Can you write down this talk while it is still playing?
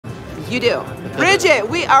You do. Bridget,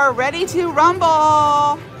 we are ready to rumble.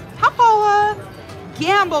 Holla.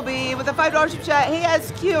 Gamblebee with a $5 super chat. Hey,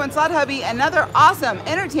 SQ and Slot Hubby, another awesome,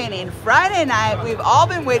 entertaining Friday night we've all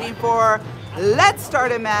been waiting for. Let's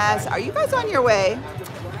start a mess. Are you guys on your way?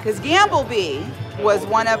 Because Gamblebee was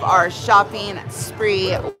one of our shopping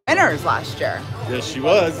spree winners last year. Yes, she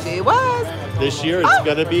was. She was. This year it's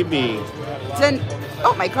gonna be me.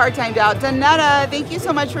 Oh, my card timed out. Donetta, thank you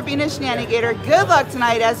so much for being a shenanigator. Good luck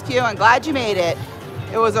tonight, SQ. I'm glad you made it.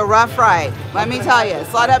 It was a rough ride. Let me tell you,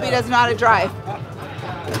 Slot Hubby doesn't know how to drive.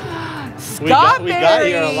 We got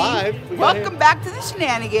here alive. Welcome back to the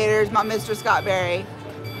Shenanigators, my Mr. Scott Berry.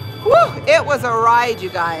 Whew, it was a ride, you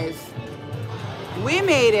guys. We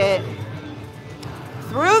made it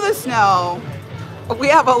through the snow. We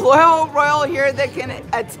have a loyal royal here that can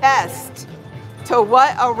attest to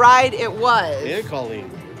what a ride it was. And Colleen.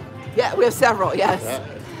 Yeah, we have several, yes.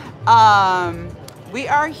 We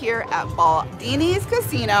are here at Baldini'S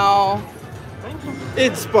Casino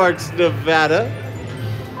in Sparks, Nevada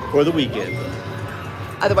for the weekend.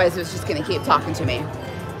 Otherwise, it was just gonna keep talking to me.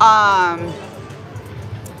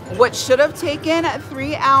 What should have taken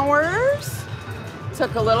 3 hours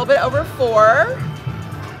took a little bit over 4.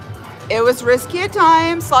 It was risky at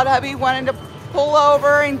times. Slot Hubby wanted to pull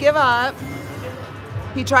over and give up.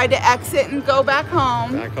 He tried to exit and go back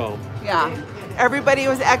home. Back home. Yeah. Everybody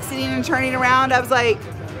was exiting and turning around. I was like,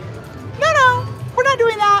 no, we're not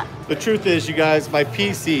doing that. The truth is, you guys, my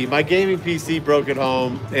gaming PC broke at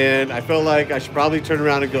home, and I felt like I should probably turn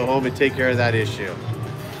around and go home and take care of that issue.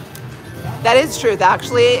 That is truth,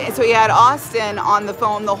 actually. So he had Austin on the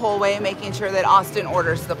phone the whole way, making sure that Austin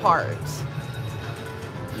orders the parts.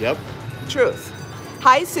 Yep. Truth.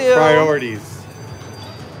 Hi, Sue. Priorities.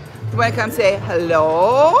 You want to come say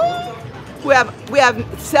hello? We have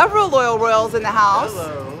several loyal royals in the house.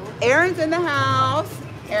 Hello. Aaron's in the house.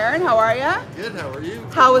 Aaron, how are you? Good, how are you?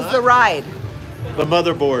 How was the ride? The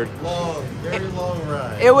motherboard. Long, very long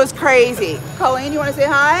ride. It was crazy. Colleen, you want to say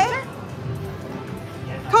hi?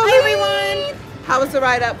 Colleen. Hi, everyone. How was the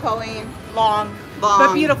ride up, Colleen? Long,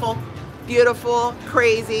 but beautiful. Beautiful,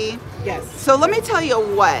 crazy. Yes. So let me tell you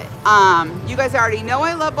what. You guys already know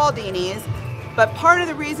I love Baldini'S, but part of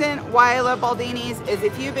the reason why I love Baldini'S is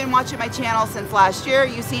if you've been watching my channel since last year,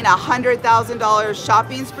 you've seen a $100,000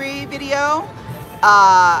 shopping spree video.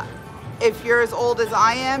 If you're as old as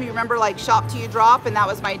I am, you remember like Shop Till You Drop, and that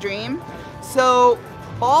was my dream. So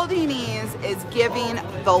Baldini'S is giving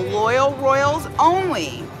the loyal royals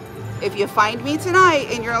only. If you find me tonight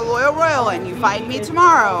and you're a loyal royal and you find me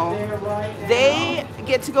tomorrow, they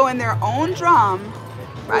get to go in their own drum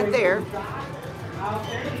right there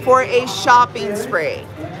for a shopping spree.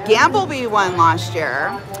 Gamblebee won last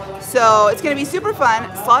year, so it's going to be super fun.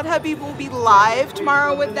 Slot Hubby will be live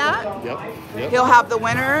tomorrow with that. Yep. He'll have the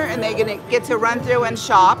winner, and they're going to get to run through and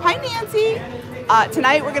shop. Hi, Nancy.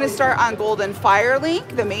 Tonight we're going to start on Golden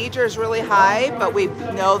Firelink. The major is really high, but we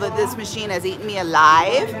know that this machine has eaten me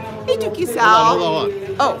alive. Hey, Dookie Sal. Hold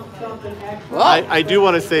on. Oh. I do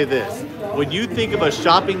want to say this. When you think of a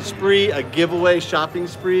shopping spree, a giveaway shopping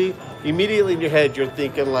spree, immediately in your head you're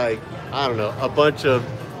thinking like, I don't know, a bunch of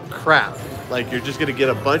crap. Like you're just going to get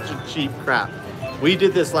a bunch of cheap crap. We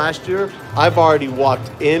did this last year. I've already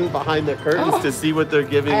walked in behind the curtains to see what they're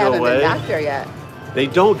giving I haven't away. been back there yet. They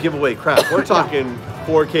don't give away crap. We're talking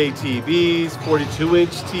 4K TVs,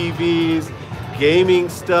 42-inch TVs, gaming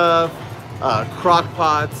stuff, crock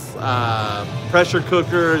pots, pressure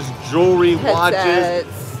cookers, jewelry, Headsets.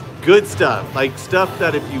 watches, good stuff. Like stuff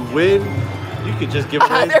that if you win, you could just give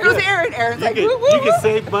away. There goes Aaron. Aaron's like, woo, woo, you woo. can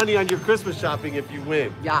save money on your Christmas shopping if you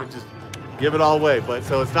win. Yeah. You can just give it all away. But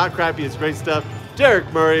so it's not crappy. It's great stuff. Derek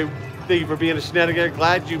Murray, thank you for being a shenanigan.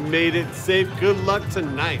 Glad you made it safe. Good luck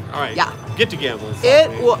tonight. All right. Yeah. Get to gambling.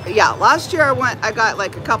 Yeah, last year I got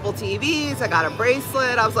like a couple TVs, I got a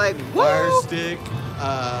bracelet, I was like, whoa.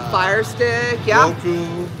 Fire stick, yeah.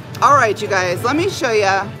 Roku. All right, you guys, let me show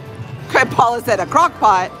you. Paula said a crock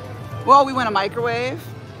pot. Well, we went a microwave.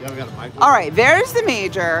 Yeah, we got a microwave. All right, there's the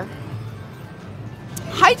major.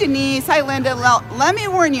 Hi, Denise. Hi, Linda. Let me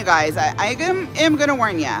warn you guys. I am going to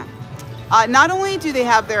warn you. Not only do they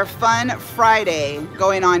have their Fun Friday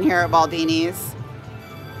going on here at Baldini'S,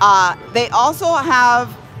 they also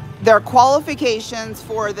have their qualifications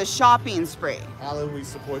for the shopping spree. Alan, we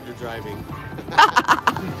support your driving.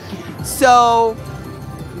 So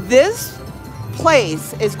this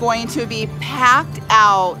place is going to be packed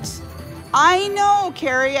out. I know,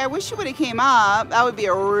 Carrie, I wish you would have came up. That would be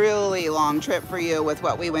a really long trip for you with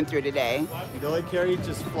what we went through today. You know what, Carrie?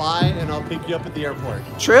 Just fly and I'll pick you up at the airport.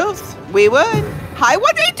 Truth, we would. Hi,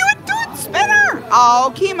 what are you doing? Do it, spinner.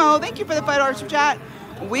 Oh, Chemo, thank you for the $5 super chat.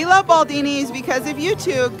 We love Baldini'S because of you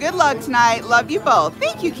two. Good luck tonight. Love you both.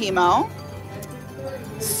 Thank you, Chemo.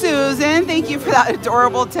 Susan, thank you for that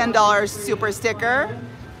adorable $10 super sticker.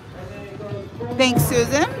 Thanks,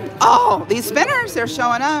 Susan. Oh, these spinners, they're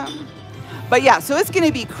showing up. But yeah, so it's going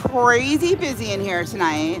to be crazy busy in here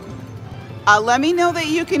tonight. Let me know that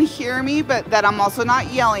you can hear me, but that I'm also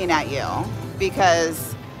not yelling at you,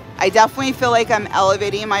 because I definitely feel like I'm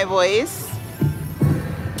elevating my voice.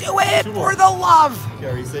 Do it for the love.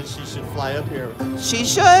 Carrie said she should fly up here. She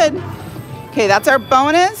should. Okay, that's our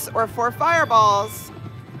bonus or 4 fireballs.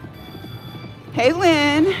 Hey,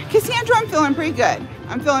 Lynn. Cassandra, I'm feeling pretty good.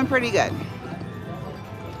 I'm feeling pretty good.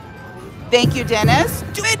 Thank you, Dennis.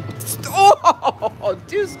 Do it. Oh,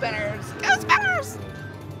 2 spinners. 2 spinners.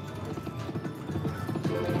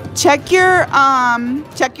 Check your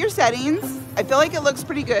settings. I feel like it looks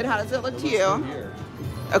pretty good. How does it look to you?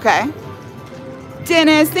 Okay.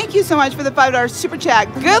 Dennis, thank you so much for the $5 super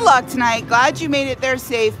chat. Good luck tonight. Glad you made it there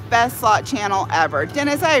safe. Best slot channel ever.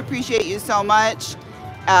 Dennis, I appreciate you so much.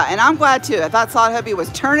 And I'm glad too. I thought Slot Hubby was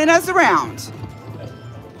turning us around.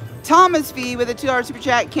 Thomas V with a $2 super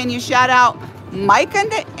chat. Can you shout out Mike and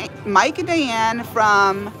Diane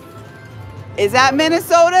from, is that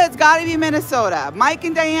Minnesota? It's got to be Minnesota. Mike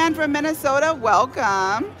and Diane from Minnesota,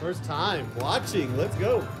 welcome. First time watching. Let's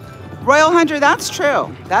go. Royal Hunter, that's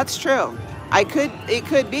true. That's true. It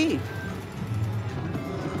could be.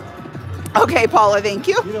 Okay, Paula, thank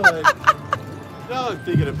you. You know what? Now I'm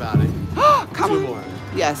thinking about it. Come 2 on. more.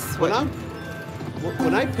 Yes.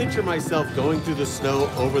 When I picture myself going through the snow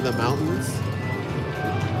over the mountains,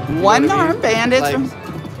 One-armed bandits. Like,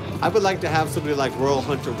 I would like to have somebody like Royal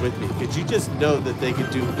Hunter with me, because you just know that they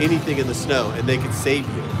could do anything in the snow and they could save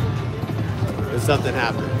you if something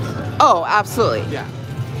happens. Oh, absolutely. Yeah.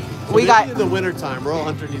 So We got in the wintertime, Royal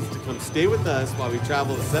Hunter needs to come stay with us while we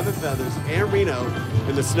travel to Seven Feathers and Reno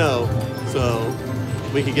in the snow, so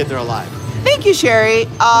we can get there alive. Thank you, Sherry.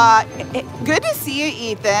 Good to see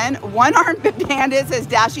you, Ethan. One-armed bandits is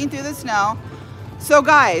dashing through the snow. So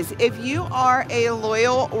guys, if you are a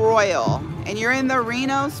loyal Royal and you're in the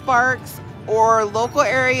Reno, Sparks, or local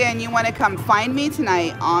area and you want to come find me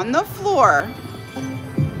tonight on the floor,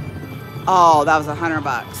 oh, that was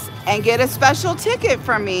 $100, and get a special ticket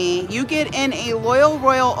from me, you get in a loyal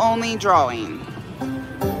Royal only drawing.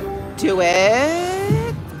 Do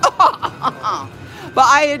it. But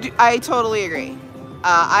I totally agree.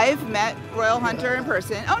 I've met Royal Hunter in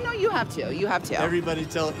person. Oh no, you have to. You have to. Everybody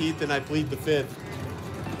tell Ethan I plead the 5th.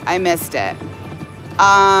 I missed it.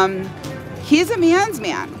 He's a man's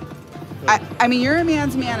man. I mean, you're a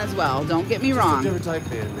man's man as well. Don't get me wrong. Different type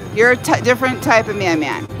man. You're a different type of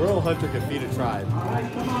man. Royal Hunter can feed a tribe.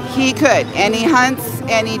 He could, and he hunts,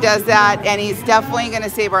 and he does that, and he's definitely going to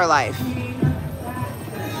save our life.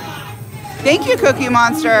 Thank you, Cookie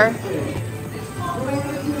Monster.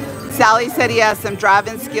 Sally said he has some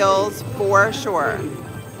driving skills for sure.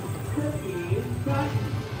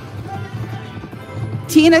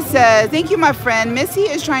 Tina says, thank you, my friend. Missy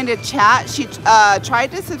is trying to chat. She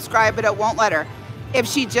tried to subscribe, but it won't let her. If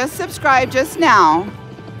she just subscribed just now,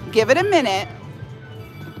 give it a minute.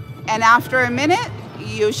 And after a minute,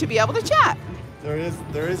 you should be able to chat. There is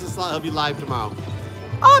a slot. He'll be live tomorrow.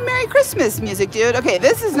 Oh, Merry Christmas music, dude. Okay,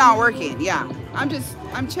 this is not working. Yeah,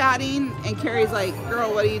 I'm chatting, and Carrie's like,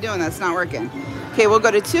 girl, what are you doing? That's not working. Okay, we'll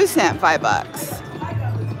go to 2 cent, $5.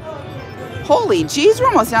 Holy jeez, we're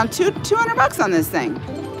almost down $200 on this thing.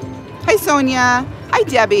 Hi, Sonia. Hi,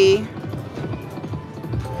 Debbie.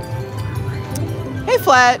 Hey,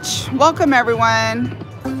 Fletch. Welcome, everyone.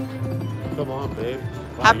 Come on, babe.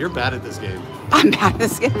 Wow, you're bad at this game. I'm bad at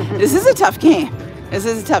this game. This is a tough game. This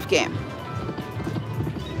is a tough game.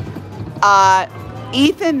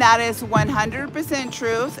 Ethan, that is 100%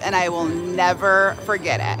 truth, and I will never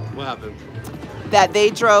forget it. What happened? That they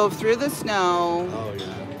drove through the snow. Oh, yeah.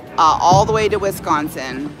 All the way to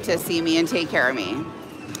Wisconsin to see me and take care of me.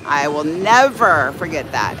 I will never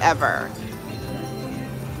forget that, ever.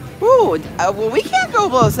 Ooh, well, we can't go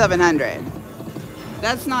below 700.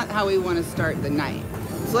 That's not how we want to start the night.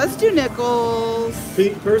 So let's do nickels.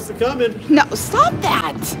 Pink person coming. No, stop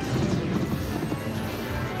that.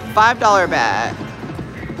 $5 bet.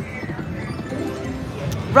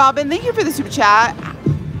 Robin, thank you for the super chat.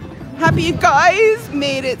 Happy you guys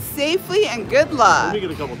made it safely and good luck. Let me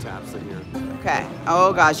get a couple taps in here. Okay.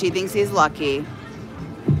 Oh gosh, he thinks he's lucky.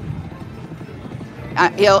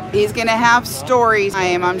 He's gonna have stories.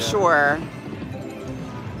 I'm sure.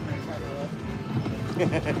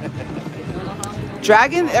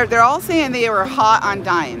 Dragon, they're all saying they were hot on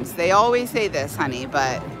dimes. They always say this, honey,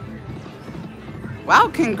 but Wow,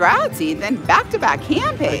 congrats, Ethan. Back-to-back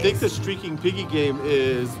hand pays. I think the streaking piggy game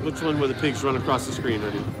is which one where the pigs run across the screen,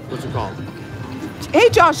 honey? What's it called? Hey,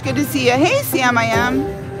 Josh, good to see you. Hey, Sam, I am.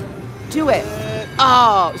 Do it.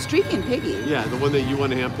 Oh, streaking piggy. Yeah, the one that you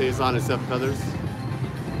won hand pays on is 7 feathers.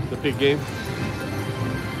 The pig game.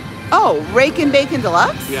 Oh, Rake and Bacon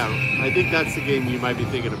Deluxe? Yeah, I think that's the game you might be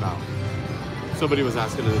thinking about. Somebody was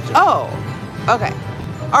asking in the chat. Oh, okay.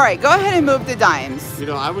 All right, go ahead and move the dimes. You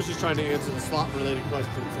know, I was just trying to answer the slot-related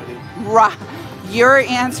questions, honey. Right. You're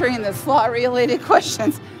answering the slot-related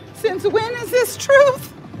questions. Since when is this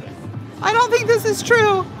truth? I don't think this is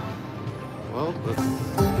true. Well, let's...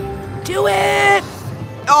 Do it!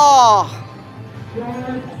 Oh!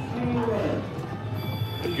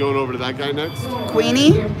 Are you going over to that guy next?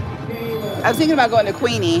 Queenie? I was thinking about going to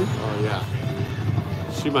Queenie. Oh, yeah.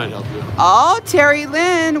 She might help you. Oh, Terry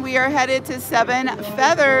Lynn, we are headed to 7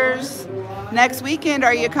 Feathers next weekend.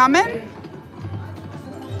 Are you coming?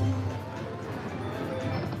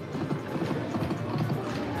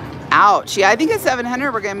 Ouch. Yeah, I think at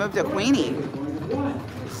 700 we're going to move to Queenie.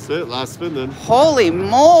 That's it. Last spin then. Holy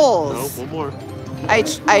moles. Nope, one more.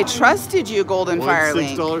 I trusted you, Golden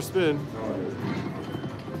Firelink. $6 spin.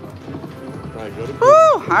 All right, go to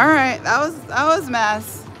Whew, all right. That was a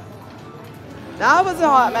mess. That was a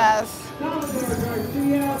hot mess.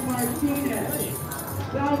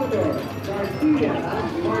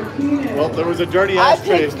 Well, there was a dirty I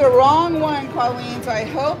ashtray. picked the wrong one, Colleen, so I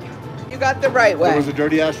hope you got the right There way. was a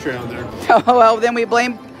dirty ashtray on there. Oh, well, then we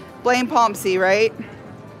blame Palmsy, right?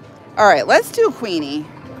 All right, let's do Queenie.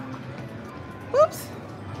 Whoops.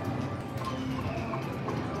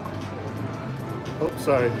 Oh,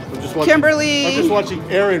 sorry. I'm just watching. Kimberly. I'm just watching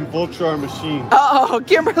Aaron vulture our machine. Oh,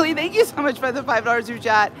 Kimberly, thank you so much for the $5 through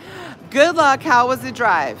chat. Good luck. How was the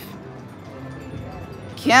drive?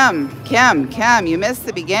 Kim, you missed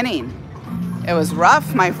the beginning. It was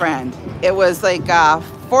rough, my friend. It was like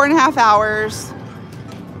 4.5 hours.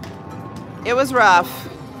 It was rough,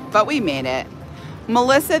 but we made it.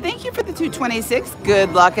 Melissa, thank you for the 226.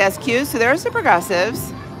 Good luck, SQ. So there's the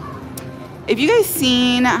progressives. If you guys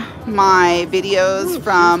seen my videos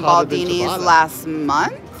from Baldini'S last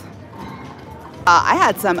month, I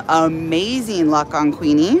had some amazing luck on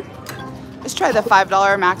Queenie. Let's try the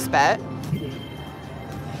 $5 max bet.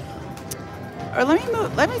 Or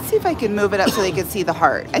let me see if I can move it up so they can see the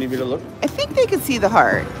heart. Need me to look? I think they can see the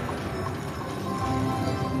heart.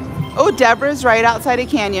 Oh, Deborah's right outside of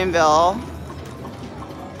Canyonville.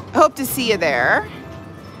 Hope to see you there.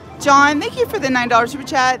 John, thank you for the $9 super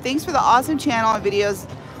chat. Thanks for the awesome channel and videos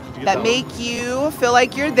that make you feel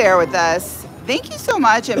like you're there with us. Thank you so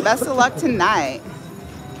much and best of luck tonight.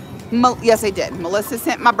 Yes, I did. Melissa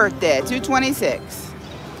sent my birthday, 226.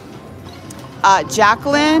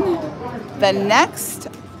 Jacqueline, the next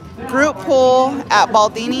group pool at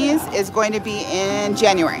Baldini'S is going to be in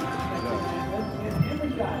January.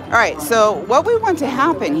 All right, so what we want to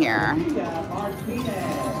happen here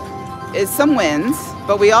is some wins,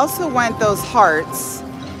 but we also want those hearts.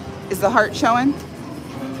 Is the heart showing?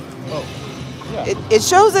 Oh, yeah. It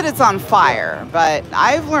shows that it's on fire, but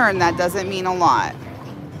I've learned that doesn't mean a lot.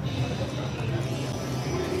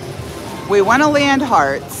 We want to land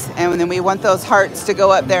hearts, and then we want those hearts to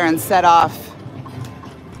go up there and set off.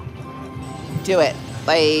 Do it.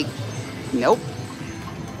 Like, nope.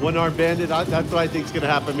 One arm bandit. That's what I think is going to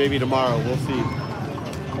happen maybe tomorrow. We'll see.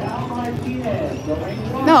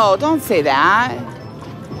 No, don't say that.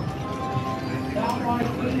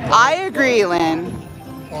 I agree, Lynn.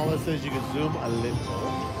 Paula says you can zoom a little.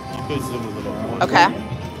 You could zoom a little more. Okay.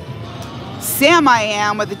 Sam, I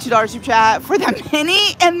am with the $2 super chat for the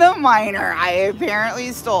mini and the minor. I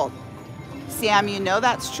apparently stole. Sam, you know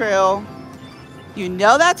that's true. You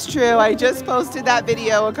know that's true. I just posted that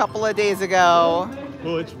video a couple of days ago.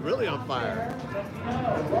 Oh, it's really on fire.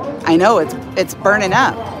 I know, it's burning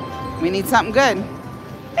up. We need something good.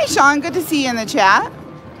 Hey, Sean, good to see you in the chat.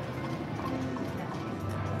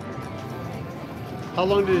 How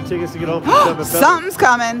long did it take us to get home from 7 Feathers? Something's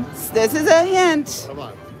coming. This is a hint. Come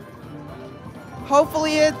on.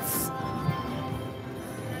 Hopefully it's...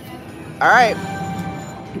 All right.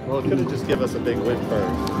 Well, it could have just given us a big win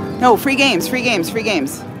first. No, free games, free games, free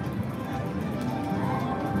games.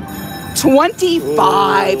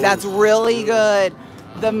 25, that's really good.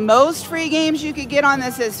 The most free games you could get on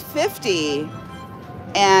this is 50.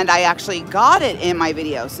 And I actually got it in my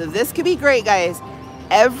video. So this could be great, guys.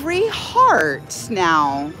 Every heart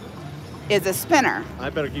now is a spinner. I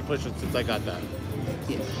better keep pushing since I got that.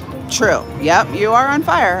 True. Yep, you are on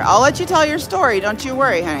fire. I'll let you tell your story. Don't you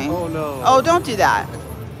worry, honey. Oh, no. Oh, don't do that.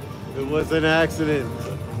 It was an accident.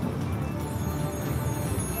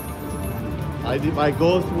 My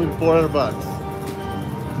goal is to win 400 bucks.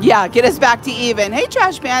 Yeah, get us back to even. Hey,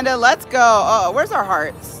 Trash Panda, let's go. Oh, where's our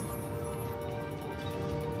hearts?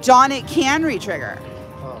 John, it can retrigger.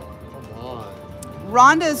 Oh, come on.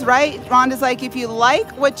 Rhonda's right. Rhonda's like, if you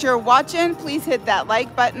like what you're watching, please hit that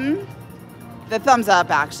like button. The thumbs up,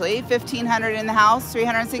 actually. 1,500 in the house,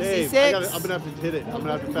 366. Dave, I'm gonna have to hit it. I'm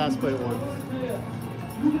gonna have to fast play one.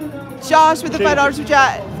 Josh with the $5 for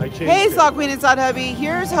chat. Hey, it. Slot Queen and Slot Hubby.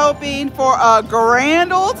 Here's hoping for a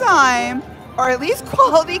grand old time, or at least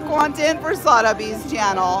quality content for Slot Hubby's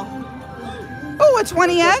channel. Oh, a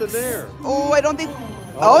 20X? Oh, I don't think.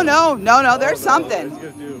 Oh, no. There's something.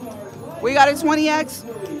 We got a 20X.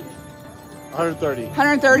 130.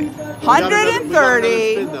 130.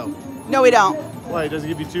 130. No, we don't. Why? It doesn't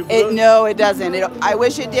give you two? No, it doesn't. I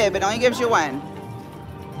wish it did, but it only gives you one.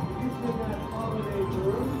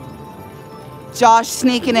 Josh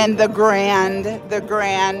sneaking in the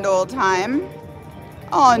grand old time.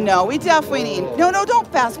 Oh no, we definitely need. No, don't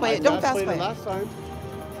fast play it. Don't fast play it. Last time.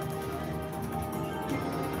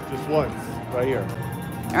 Just once, right here.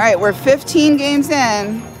 All right, we're 15 games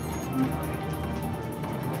in.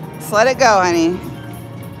 Let's let it go, honey.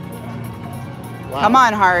 Wow. Come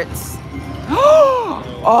on, hearts.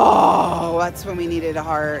 Oh, that's when we needed a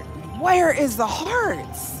heart. Where is the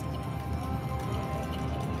hearts?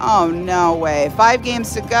 Oh, no way. 5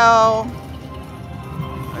 games to go.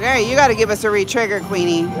 Okay, you got to give us a retrigger,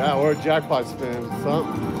 Queenie. Yeah, or a jackpot spin.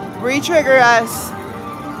 Something. Retrigger us.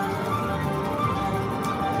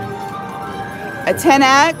 A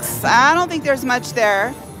 10X. I don't think there's much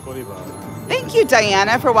there. 20 bucks. Thank you,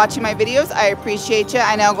 Diana, for watching my videos. I appreciate you.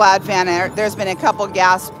 I know, Glad fan, there's been a couple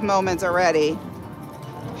gasp moments already.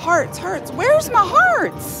 Hearts. Where's my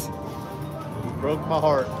hearts? Broke my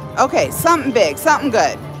heart. Okay, something big, something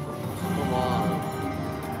good. Come on.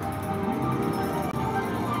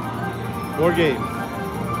 More games.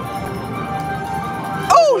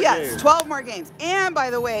 Oh, yes, 12 more games. And by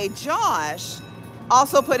the way, Josh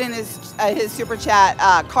also put in his super chat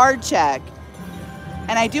card check.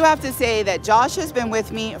 And I do have to say that Josh has been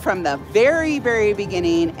with me from the very, very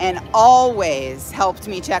beginning and always helped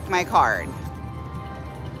me check my card.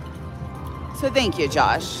 So thank you,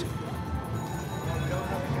 Josh.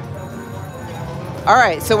 All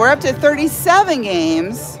right, so we're up to 37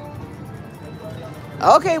 games.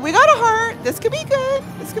 Okay, we got a heart. This could be good.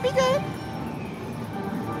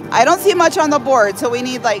 I don't see much on the board, so we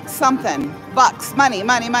need like something. Bucks, money.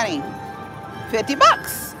 50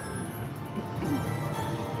 bucks.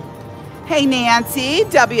 Hey, Nancy,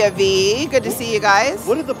 WV. Good to see you guys.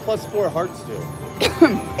 What did the +4 hearts do?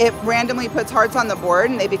 It randomly puts hearts on the board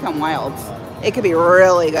and they become wilds. It could be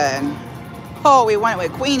really good. Oh, we went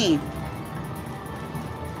with Queenie.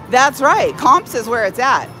 That's right. Comps is where it's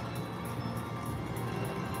at.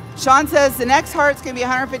 Sean says the next heart's going to be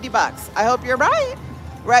 150 bucks. I hope you're right.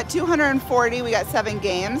 We're at 240. We got 7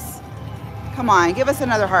 games. Come on, give us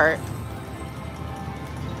another heart.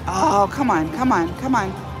 Oh, come on.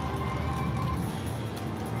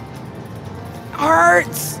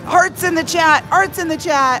 Hearts in the chat.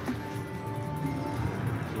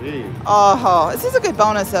 Jeez. Oh, this is a good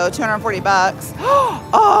bonus though. 240 bucks.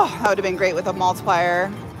 Oh, that would have been great with a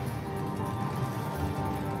multiplier.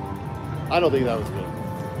 I don't think that was good.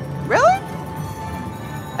 Really?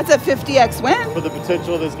 That's a 50x win. For the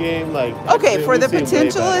potential of this game, like. Okay, for the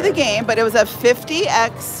potential of the game, but it was a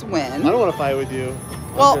 50x win. I don't want to fight with you.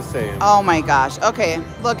 Well, I'm just saying. Oh my gosh. Okay,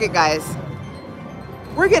 look it, guys.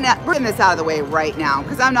 We're getting this out of the way right now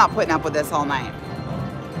because I'm not putting up with this all night.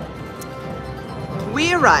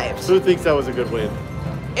 We arrived. Who thinks that was a good win?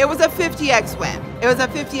 It was a 50x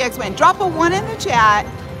win. Drop a 1 in the chat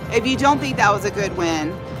if you don't think that was a good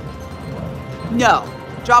win. No.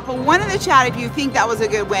 Drop a 1 in the chat if you think that was a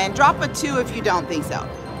good win. Drop a 2 if you don't think so.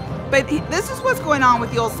 But this is what's going on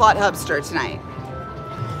with the old slot hubster tonight.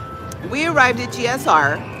 We arrived at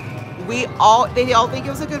GSR. They all think it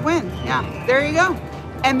was a good win. Yeah, there you go.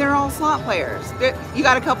 And they're all slot players. You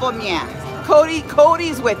got a couple of them, yeah.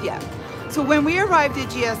 Cody's with you. So when we arrived at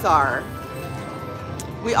GSR,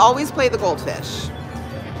 we always play the goldfish.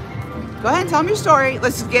 Go ahead and tell me your story.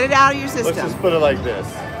 Let's just get it out of your system. Let's just put it like this.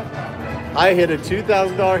 I hit a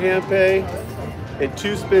 $2,000 hand pay, and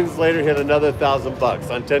 2 spins later hit another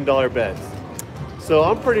 $1,000 on $10 bets. So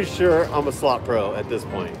I'm pretty sure I'm a slot pro at this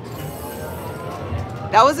point.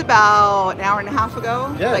 That was about an hour and a half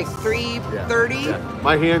ago, yes. Like 3:30. Yeah.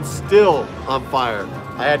 My hand's still on fire.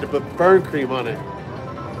 I had to put burn cream on it.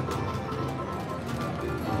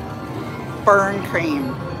 Burn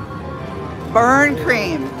cream.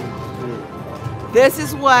 This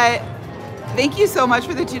is what Thank you so much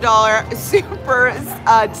for the $2 super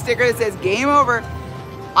sticker that says game over.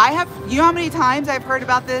 You know how many times I've heard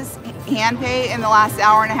about this hand pay in the last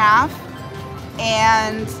hour and a half?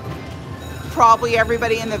 And probably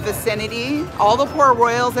everybody in the vicinity, all the poor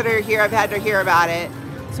royals that are here, I've had to hear about it.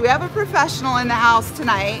 So we have a professional in the house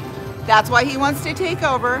tonight. That's why he wants to take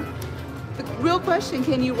over. The real question,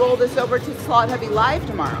 can you roll this over to Slot Hubby Live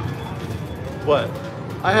tomorrow? What?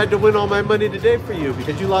 I had to win all my money today for you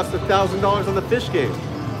because you lost $1,000 on the fish game.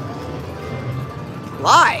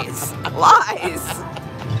 Lies. Lies.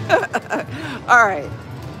 All right,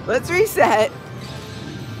 let's reset.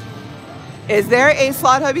 Is there a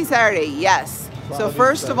Slot Hubby Saturday? Yes. So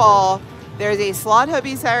first of all, there's a Slot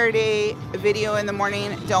Hubby Saturday video in the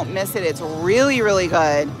morning. Don't miss it. It's really, really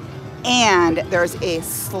good. And there's a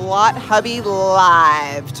Slot Hubby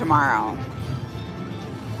Live tomorrow.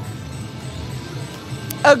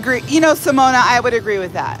 Agree. You know, Simona, I would agree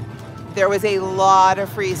with that. There was a lot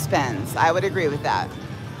of free spins. I would agree with that.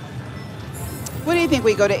 What do you think?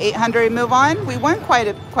 We go to 800 and move on? We won quite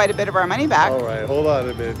a bit of our money back. All right, hold on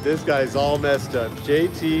a minute. This guy's all messed up.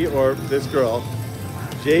 JT, or this girl,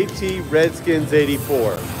 JT Redskins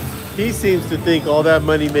 84. He seems to think all that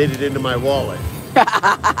money made it into my wallet.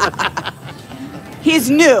 He's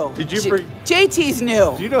new. Did you? JT's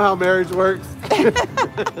new. Do you know how marriage works?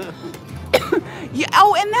 Yeah,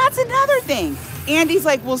 oh, and that's another thing. Andy's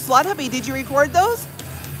like, well, Slot Hubby, did you record those?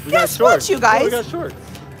 Guess what, you guys? Oh, we got shorts.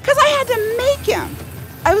 Because I had to make him.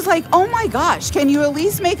 I was like, oh my gosh, can you at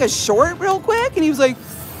least make a short real quick? And he was like,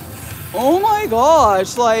 oh my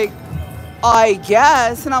gosh, like, I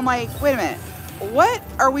guess. And I'm like, wait a minute, what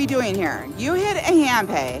are we doing here? You hit a hand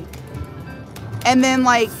pay, and then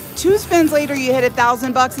like 2 spins later, you hit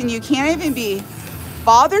 $1,000 and you can't even be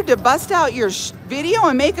bothered to bust out your video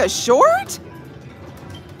and make a short?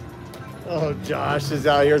 Oh, Josh is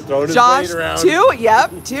out here throwing his weight around.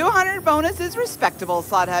 200 bonus is respectable,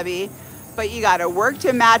 Slot Hubby. But you got to work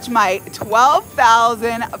to match my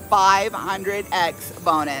 12,500X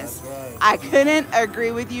bonus. That's right. I couldn't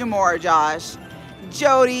agree with you more, Josh.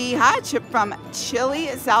 Jody, hi, Chip from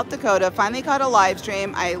Chile, South Dakota. Finally caught a live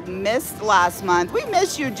stream I missed last month. We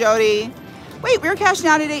missed you, Jody. Wait, we were cashing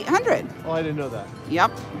out at 800. Oh, I didn't know that.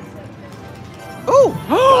 Yep. Ooh,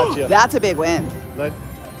 Gotcha. That's a big win.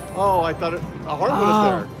 Oh, I thought a hard one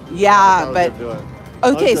was there. Yeah, but okay,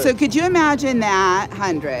 Okay. so could you imagine that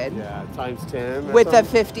 100 Yeah, times 10. with a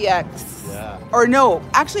 50x? Yeah. Or no,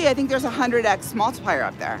 actually, I think there's a 100x multiplier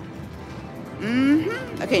up there.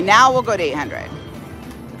 Okay, now we'll go to 800.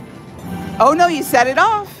 Oh no, you set it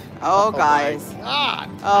off. Oh, guys. God.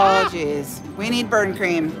 Oh, geez. We need burn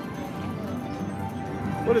cream.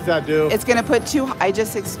 What does that do? It's gonna put I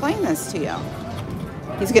just explained this to you.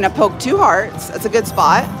 He's gonna poke 2 hearts. That's a good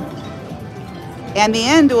spot. And the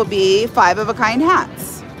end will be 5 of a kind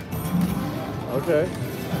hats. Okay.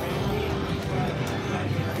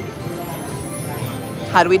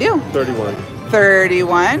 How do we do? 31.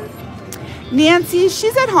 31. Nancy,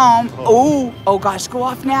 she's at home. Oh gosh, go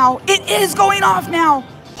off now. It is going off now.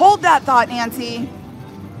 Hold that thought, Nancy.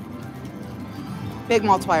 Big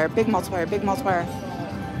multiplier, big multiplier, big multiplier.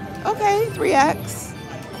 Okay, 3x.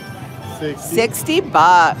 60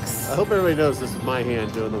 bucks. I hope everybody knows this is my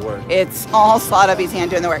hand doing the work. It's all Slot Hubby's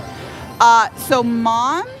hand doing the work. So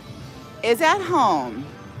Mom is at home,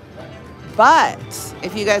 but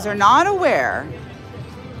if you guys are not aware,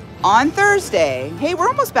 on Thursday, hey, we're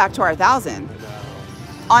almost back to our 1,000.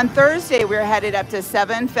 On Thursday, we're headed up to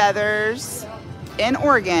 7 Feathers in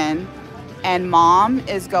Oregon, and Mom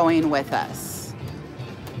is going with us.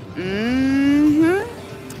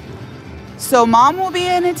 So Mom will be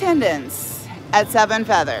in attendance at 7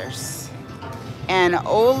 Feathers. And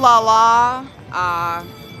oh la la,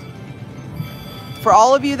 for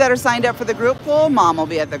all of you that are signed up for the group pool, Mom will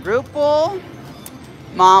be at the group pool.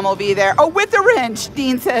 Mom will be there. Oh, with the wrench,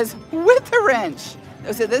 Dean says, with the wrench.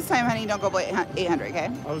 So this time, honey, don't go below 800, okay?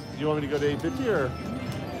 Do you want me to go to 850 or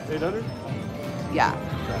 800? Yeah.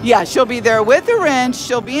 Yeah, she'll be there with the wrench.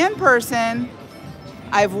 She'll be in person.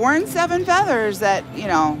 I've warned 7 Feathers that, you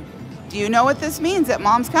know, do you know what this means, that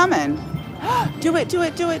Mom's coming? Do it, do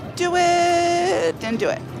it, do it, do it. Didn't do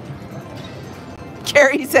it.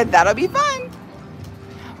 Carrie said that'll be fun.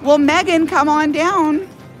 Well, Megan, come on down.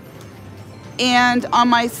 And on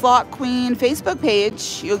my Slot Queen Facebook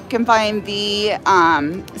page, you can find the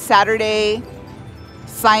Saturday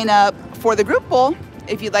sign up for the group pool.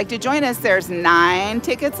 If you'd like to join us, there's 9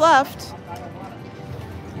 tickets left.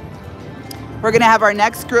 We're going to have our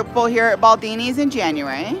next group pool here at Baldini'S in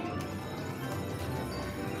January.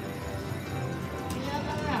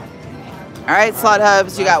 All right, Slot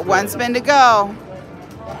Hubs, you got 1 spin to go.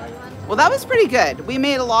 Well, that was pretty good. We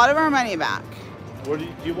made a lot of our money back. What do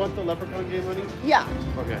you want the leprechaun game money? Yeah.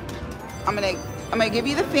 Okay. I'm gonna give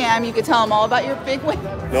you the fam. You can tell them all about your big win.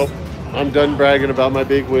 Nope. I'm done bragging about my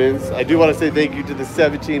big wins. I do want to say thank you to the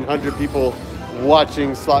 1,700 people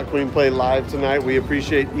watching Slot Queen play live tonight. We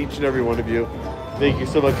appreciate each and every one of you. Thank you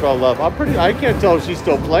so much for all the love. I can't tell if she's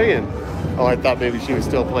still playing. Oh, I thought maybe she was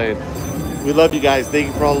still playing. We love you guys. Thank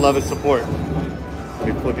you for all the love and support.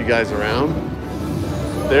 Let me flip you guys around.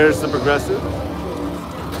 There's the progressive.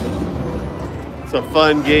 It's a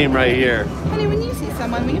fun game right here. Honey, when you see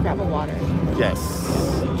someone, will you grab a water? Yes.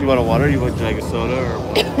 Do you want a water? You want a jag of soda or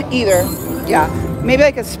water? Either. Yeah. Maybe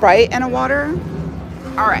like a Sprite and a water.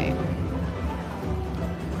 All right.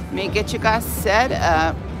 Let me get you guys set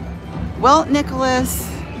up. Well, Nicholas,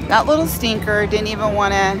 that little stinker didn't even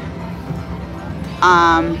want to.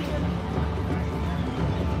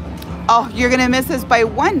 Oh, you're gonna miss us by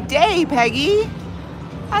 1 day, Peggy.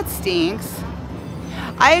 That stinks.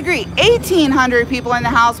 I agree. 1,800 people in the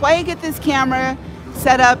house. Why you get this camera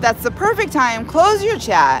set up? That's the perfect time. Close your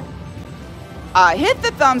chat. Hit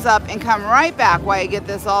the thumbs up and come right back while you get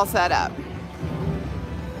this all set up.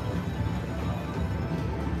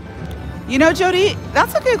 You know, Jody,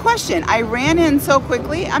 that's a good question. I ran in so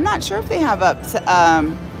quickly. I'm not sure if they have up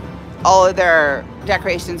all of their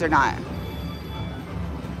decorations or not.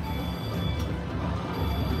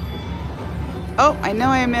 Oh, I know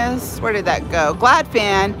I missed. Where did that go? Glad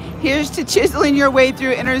fan, here's to chiseling your way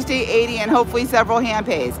through Interstate 80 and hopefully several hand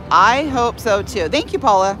pays. I hope so too. Thank you,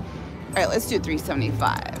 Paula. All right, let's do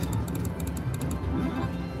 375.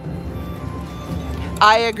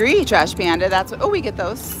 I agree, Trash Panda. That's what, oh, we get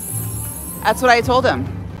those. That's what I told him.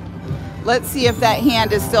 Let's see if that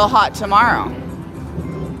hand is still hot tomorrow.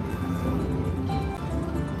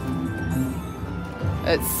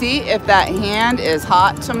 Let's see if that hand is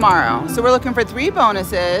hot tomorrow. So we're looking for 3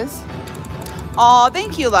 bonuses. Oh,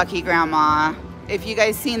 thank you, Lucky Grandma. If you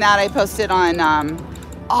guys seen that, I posted on,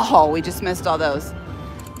 oh, we just missed all those.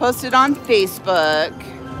 Posted on Facebook.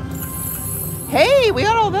 Hey, we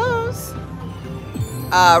got all those.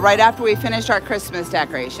 Right after we finished our Christmas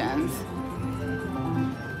decorations.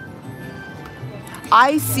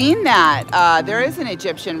 I seen that. There is an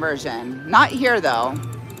Egyptian version. Not here, though.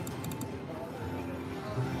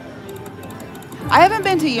 I haven't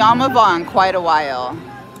been to Yamava in quite a while.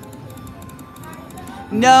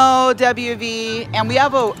 No, WV, and we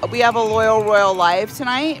have a Loyal Royal Live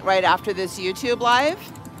tonight, right after this YouTube Live.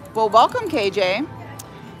 Well, welcome, KJ.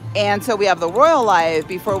 And so we have the Royal Live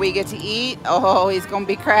before we get to eat. Oh, he's gonna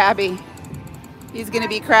be crabby. He's gonna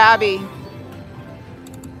be crabby.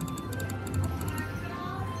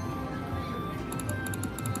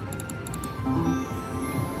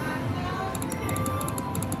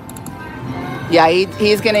 Yeah,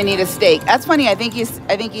 he's gonna need a steak. That's funny. I think he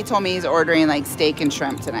told me he's ordering like steak and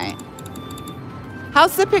shrimp tonight.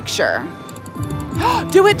 How's the picture?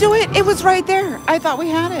 Do it, do it. It was right there. I thought we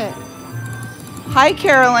had it. Hi,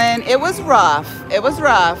 Carolyn. It was rough. It was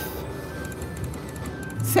rough.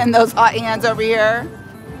 Send those hot hands over here.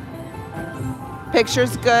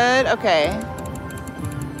 Picture's good. Okay.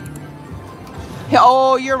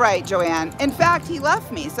 Oh, you're right, Joanne. In fact, he left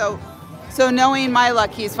me. So knowing my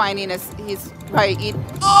luck, he's finding us. He's probably eating.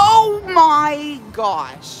 Oh my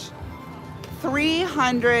gosh.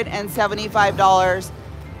 $375.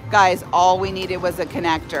 Guys, all we needed was a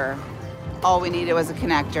connector. All we needed was a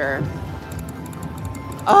connector.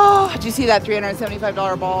 Oh, did you see that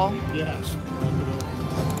 $375 ball? Yes.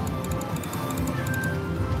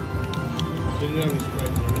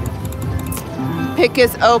 Pick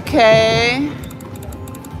is okay.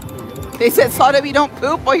 They said, Slaughter, don't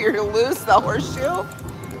poop or you'll lose the horseshoe.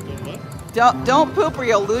 Don't poop or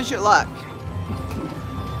you'll lose your luck.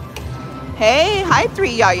 Hey, hi, 3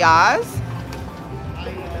 yayas.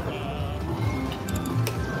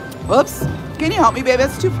 Whoops. Can you help me, baby?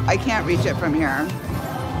 It's too. I can't reach it from here.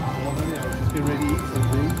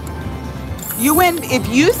 You win. If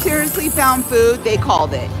you seriously found food, they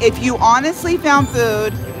called it. If you honestly found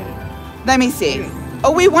food, let me see.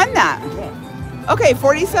 Oh, we won that. Okay,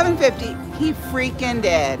 $47.50. He freaking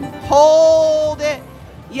did. Hold it.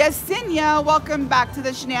 Yesenia, welcome back to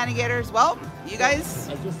the Shenanigators. Well, you guys,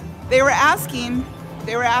 they were asking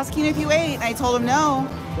if you ate, and I told them no.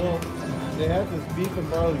 Well, they had this beef and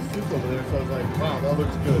barley soup over there, so I was like, wow, that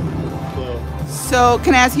looks good. So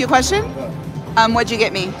can I ask you a question? What'd you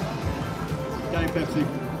get me? Diet Pepsi.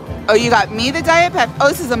 Oh, you got me the Diet Pepsi. Oh,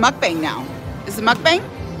 this is a mukbang now. Is it mukbang?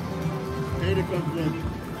 Potato comes in.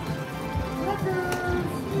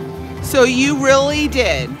 So you really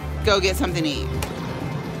did go get something to eat.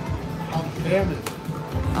 I'm famished.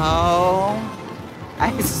 Oh,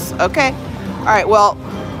 Okay. All right. Well,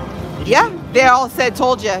 yeah. They all said,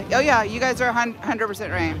 told you. Oh yeah, you guys are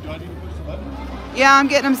 100% right. Do I need to push the button? Yeah, I'm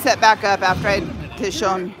getting them set back up after I to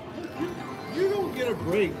show them. You don't get a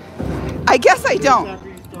break. I guess I don't. After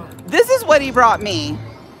you start. This is what he brought me.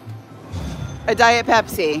 A Diet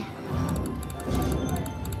Pepsi.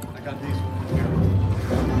 I got these here.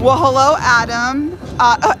 Well, hello, Adam.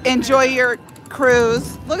 Enjoy your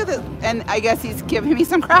cruise. Look at this. And I guess he's giving me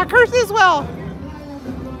some crackers as well.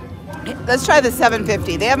 Let's try the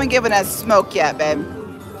 750. They haven't given us smoke yet, babe.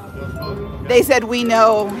 They said we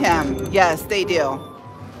know him. Yes, they do.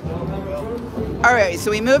 All right, so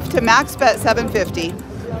we moved to max bet 750.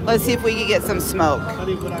 Let's see if we can get some smoke.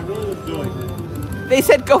 Honey, what I really was doing, They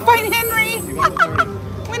said go find Henry. you guys already,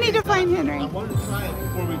 We need to find I Henry. wanted to try it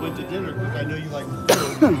before we went to dinner because I know you like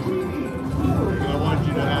food. And I wanted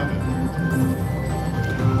you to have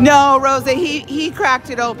it. No, Rosa, he cracked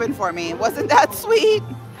it open for me. Wasn't that sweet?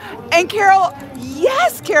 And Carol,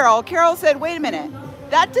 yes, Carol. Carol said, wait a minute.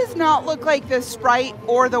 That does not look like the Sprite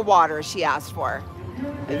or the water she asked for.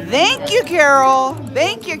 Thank you, Carol.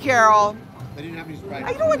 Thank you, Carol. They didn't have any Sprite.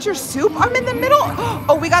 I don't want your soup. I'm in the middle.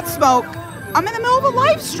 Oh, we got smoke. I'm in the middle of a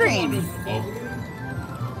live stream. I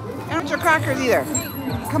don't want your crackers either.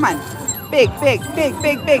 Come on. Big, big, big,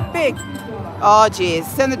 big, big, big. Oh, geez.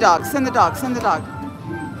 Send the dog. Send the dog. Send the dog.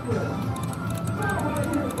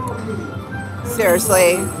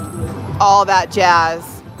 Seriously. All that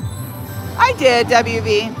jazz. I did,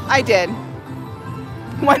 WV. I did.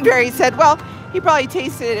 One berry said, well, he probably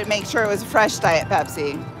tasted it to make sure it was fresh Diet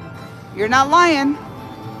Pepsi. You're not lying.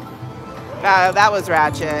 That was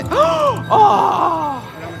ratchet. Oh!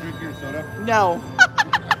 I don't drink your soda. No.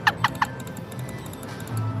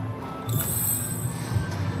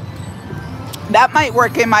 That might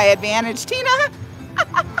work in my advantage, Tina.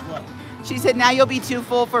 What? She said, now you'll be too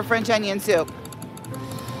full for French onion soup.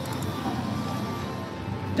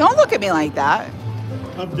 Don't look at me like that.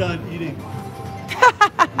 I'm done eating.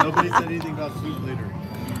 Nobody said anything about soup later.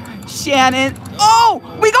 Shannon. Oh,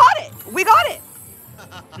 we got it. We got it.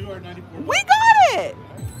 294. We got it.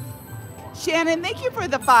 Shannon, thank you for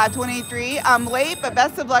the 523. I'm late, but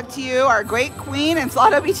best of luck to you, our great queen, and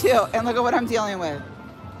Slot too. And look at what I'm dealing with.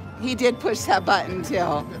 He did push that button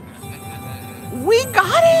too. We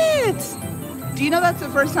got it. Do you know that's the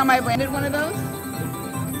first time I've landed one of those?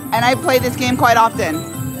 And I play this game quite often.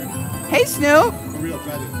 Hey, Snoop. For real,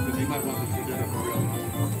 try this because you might want this for dinner for real.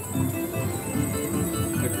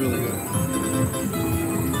 It's really good.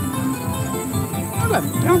 Okay.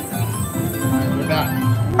 Yeah. We're back.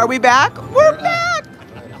 Are we back? We're back.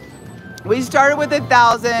 We started with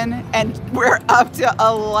 1,000 and we're up to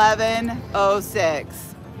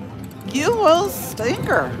 1106. You little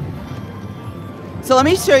stinker. So let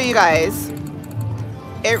me show you guys.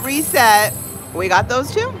 It reset. We got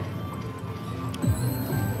those two.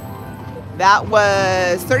 That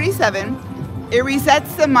was 37. It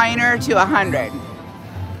resets the minor to 100.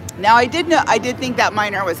 Now I did think that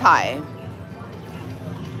minor was high.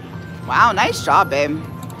 Wow, nice job, babe.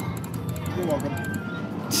 You're welcome.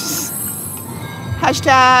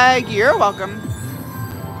 Hashtag you're welcome.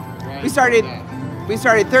 Right, We started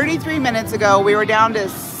that. 33 minutes ago. We were down to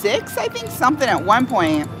 6, I think, something at one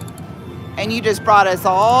point. And you just brought us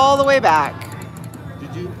all the way back.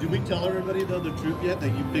 Did we tell everybody though the truth yet that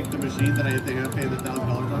you picked the machine that I think I paid the $1,000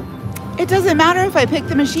 on? It doesn't matter if I pick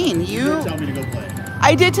the machine. You did tell me to go play it.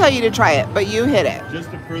 I did tell you to try it, but you hit it.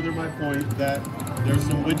 Just to further my point that there's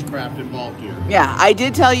some witchcraft involved here. Yeah, I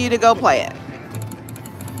did tell you to go play it.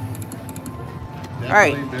 All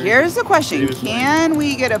right, Definitely here's the question. seriously. Can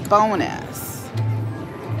we get a bonus?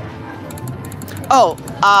 Oh,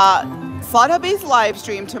 Slot Hubby's live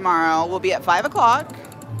stream tomorrow will be at 5 o'clock,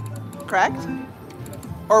 correct?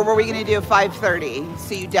 Or were we going to do 5:30?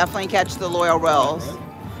 So you definitely catch the Loyal Royals.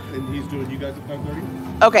 And he's doing you guys at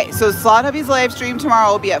 5:30? Okay, so Slot Hubby's live stream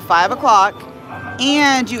tomorrow will be at 5 o'clock.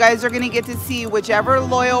 And you guys are going to get to see whichever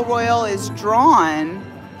Loyal Royal is drawn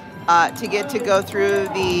to get to go through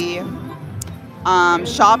the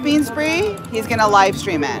shopping spree. He's going to live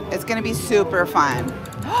stream it. It's going to be super fun.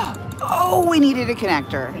 Oh, we needed a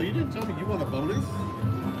connector. Well, you didn't tell me you want a bonus.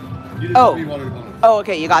 You didn't Oh. tell me you wanted a bonus. Oh,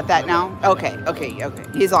 okay, you got that now? Okay.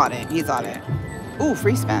 He's on it. He's on it. Ooh,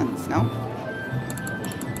 free spins. No?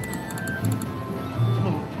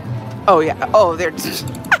 Oh, yeah. Oh, they're...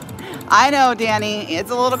 I know, Danny.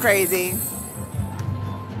 It's a little crazy.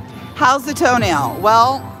 How's the toenail?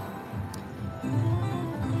 Well,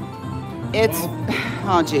 it's...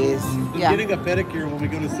 Oh, geez. I'm Yeah. getting a pedicure when we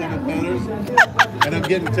go to Seven Feathers, and I'm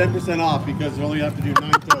getting 10% off because I only have to do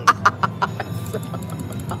 9 toes.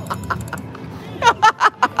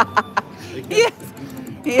 Yes.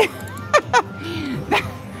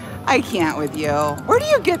 I can't with you. Where do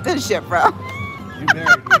you get this shit from? You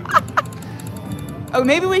married me. Oh,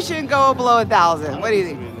 maybe we shouldn't go below 1,000. What do you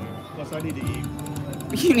think? Plus, I need to eat.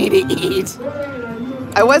 You need to eat.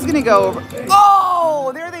 I was gonna go over.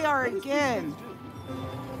 Oh, there they are again.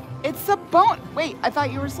 It's a bone. Wait, I thought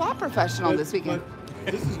you were slot professional this weekend.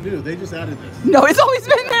 But this is new. They just added this. No, it's always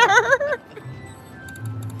been there.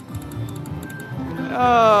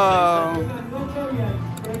 Oh.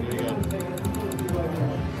 There you go.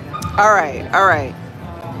 All right, all right.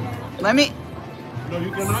 Let me. No, you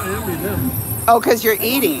cannot hand me them. Oh, because you're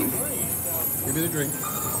eating. Give me the drink.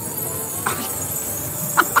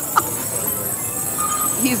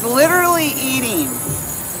 He's literally eating.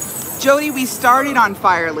 Jody, we started on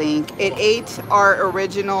Firelink. It ate our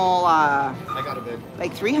original, I got a bit.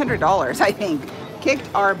 like $300, I think. Kicked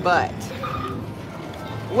our butt.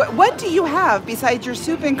 What do you have besides your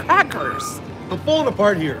soup and crackers? I'm falling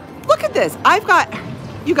apart here. Look at this. I've got,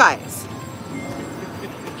 you guys.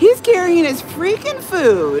 He's carrying his freaking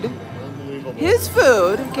food. Unbelievable. His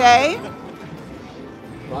food, okay?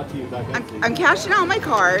 Brought to you back on I'm cashing out my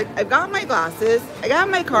card. I've got my glasses. I got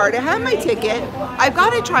my card. I have my ticket. I've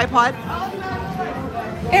got a tripod.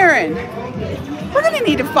 Aaron, we're gonna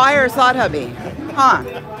need to fire Slot Hubby, huh?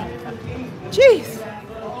 Jeez.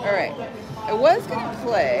 All right. I was gonna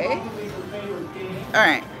play. All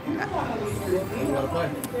right.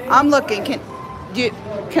 I'm looking.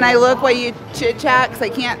 Can I look while you chit chat? Cause I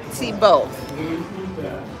can't see both.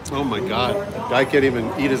 Oh my God. Guy can't even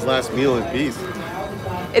eat his last meal in peace.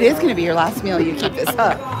 It is gonna be your last meal. You keep this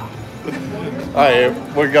up. All right,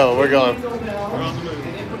 we're going. We're on the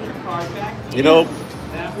move. You know,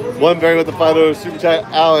 one very with the $5 super chat.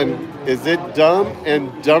 Alan, is it dumb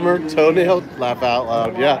and dumber toenail? Laugh out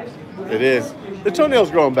loud. Yeah, it is. The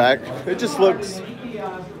toenail's growing back. It just looks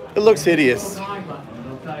hideous.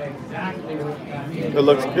 It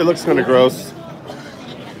looks kind of gross.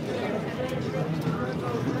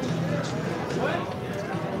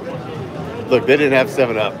 Look, they didn't have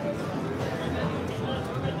 7-Up.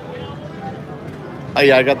 Oh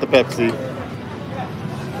yeah, I got the Pepsi.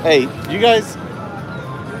 Hey, you guys,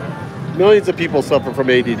 millions of people suffer from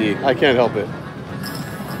ADD. I can't help it.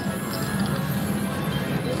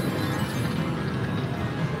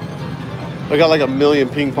 I got like a million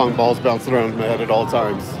ping pong balls bouncing around in my head at all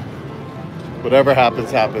times. Whatever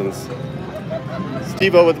happens, happens.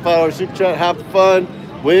 Steve-O with the $5 super chat. Have fun.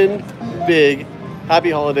 Win big.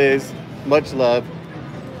 Happy holidays. Much love.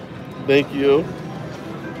 Thank you.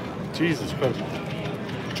 Jesus Christ.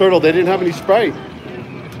 Turtle, they didn't have any Sprite.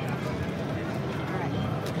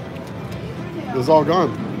 It was all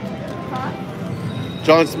gone.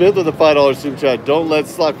 John Smith with the $5 super chat. Don't let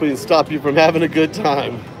Slot Queen stop you from having a good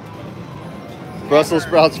time. Brussels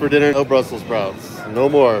sprouts for dinner. No Brussels sprouts. No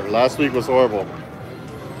more. Last week was horrible.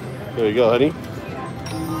 There you go, honey.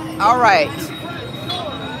 All right.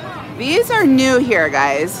 These are new here,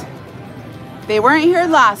 guys. They weren't here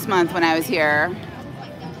last month when I was here.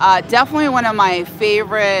 Definitely one of my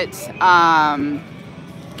favorite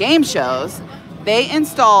game shows. They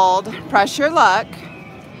installed Press Your Luck.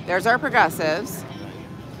 There's our progressives.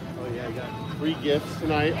 Oh yeah, I got free gifts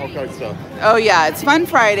tonight. All kinds of stuff. Oh yeah, it's Fun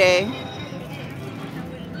Friday.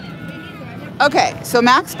 Okay, so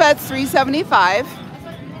max bet's $375.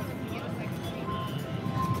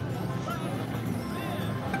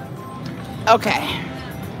 Okay.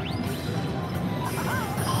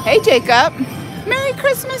 Hey, Jacob. Merry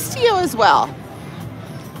Christmas to you as well.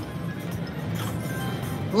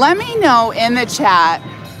 Let me know in the chat.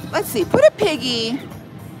 Let's see, put a piggy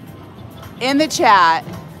in the chat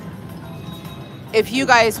if you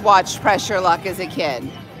guys watched Press Your Luck as a kid.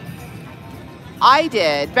 I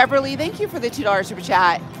did. Beverly, thank you for the $2 super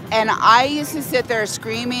chat. And I used to sit there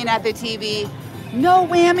screaming at the TV, no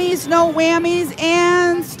whammies,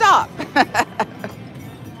 and stop.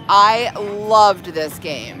 I loved this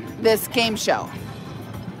game show.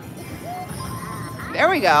 There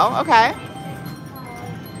we go, okay.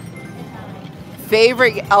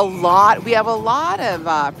 Favorite, we have a lot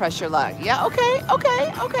of Press Your Luck. Yeah, okay.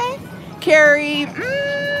 Carrie,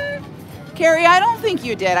 Carrie, I don't think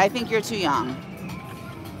you did. I think you're too young.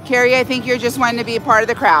 Carrie, I think you're just wanting to be a part of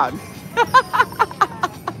the crowd.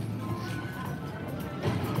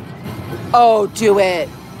 Oh, do it.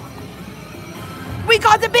 We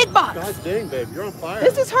got the big box. God dang, babe, you're on fire.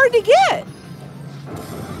 This is hard to get.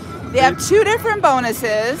 They have 2 different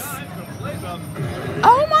bonuses.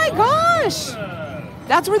 Oh my gosh.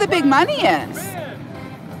 That's where the big money is.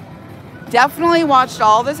 Definitely watched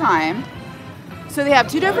all the time. So they have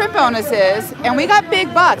 2 different bonuses, and we got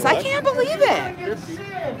big bucks. I can't believe it.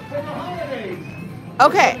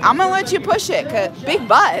 Okay, I'm gonna let you push it. 'Cause big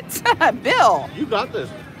butts. Bill. You got this.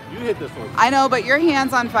 You hit this one. I know, but your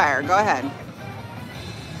hand's on fire. Go ahead.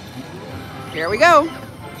 Here we go.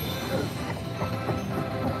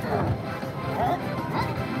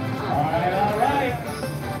 All right.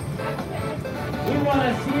 We want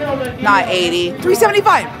to seal the deal. Not 80.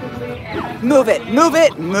 375. Move it, move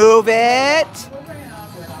it, move it.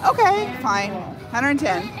 Okay, fine.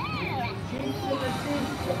 110.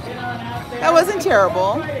 That wasn't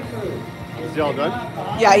terrible. Is he all done?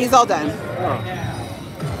 Yeah, he's all done. Oh,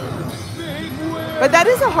 But that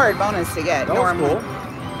is a hard bonus to get that was normally. cool.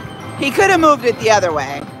 He could have moved it the other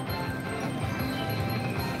way.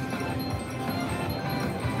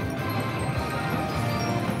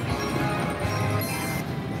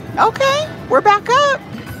 Okay, we're back up.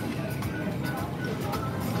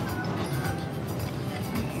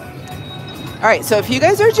 All right, so if you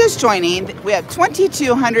guys are just joining, we have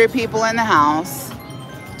 2,200 people in the house.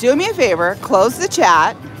 Do me a favor, close the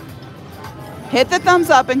chat, hit the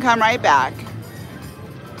thumbs up and come right back.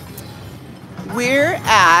 We're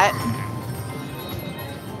at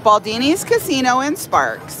Baldini'S Casino in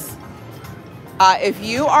Sparks. If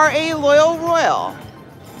you are a Loyal Royal,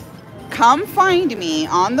 come find me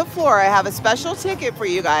on the floor. I have a special ticket for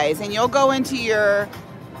you guys, and you'll go into your,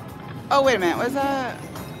 oh, wait a minute, was that?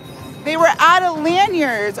 They were out of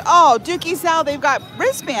lanyards. Oh, Dookie Sal, they've got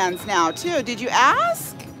wristbands now, too. Did you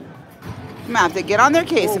ask? I'm gonna have to get on their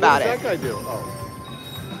case about What it. does that guy do? Oh,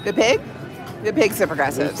 The pig? The pig's the new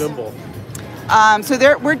progressives. symbol. So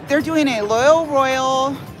they're doing a Loyal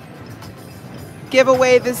Royal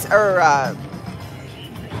giveaway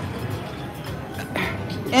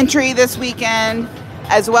entry this weekend,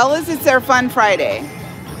 as well as it's their Fun Friday.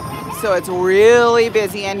 So it's really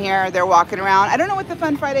busy in here. They're walking around. I don't know what the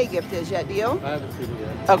Fun Friday gift is yet, do you? I haven't seen it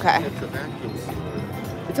yet. Okay. It's a vacuum sealer.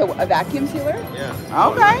 It's a vacuum sealer? Yeah.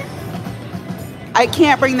 Okay. I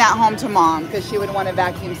can't bring that home to Mom because she would want to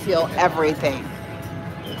vacuum seal everything.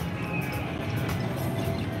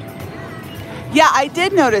 Yeah, I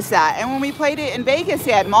did notice that. And when we played it in Vegas,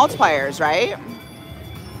 they had multipliers, right?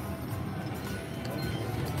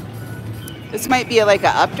 This might be like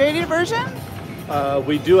an updated version.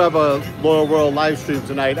 We do have a Loyal World live stream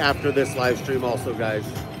tonight after this live stream also, guys.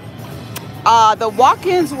 The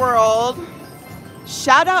Walk-Ins World.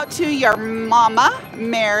 Shout out to your mama,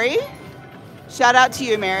 Mary. Shout out to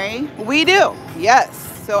you, Mary. We do,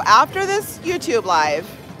 yes. So after this YouTube live,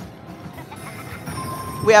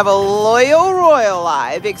 we have a Loyal Royal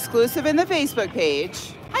live exclusive in the Facebook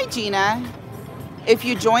page. Hi, Gina. If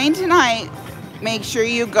you join tonight, make sure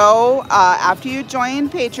you go, after you join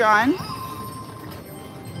Patreon,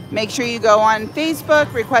 make sure you go on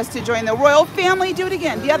Facebook, request to join the Royal Family. Do it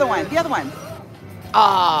again. The other one.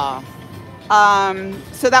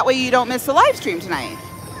 So that way you don't miss the live stream tonight.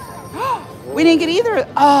 We didn't get either.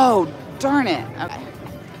 Oh, darn it. Okay.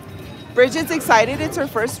 Bridget's excited. It's her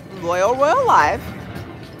first Loyal Royal live.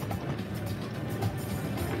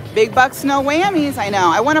 Big bucks, no whammies. I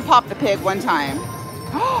know. I want to pop the pig one time.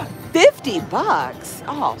 $50.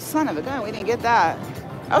 Oh, son of a gun. We didn't get that.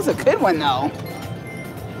 That was a good one, though.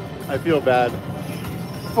 I feel bad.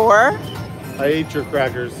 For? I ate your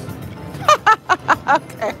crackers.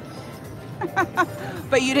 Okay.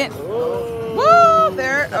 But you didn't. Woo!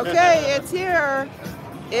 There. Okay, it's here.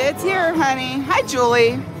 It's here, honey. Hi,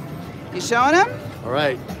 Julie. You showing him? All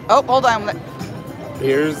right. Oh, hold on.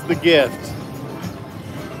 Here's the gift.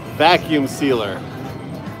 Vacuum sealer.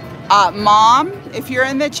 Mom, if you're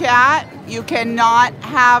in the chat, you cannot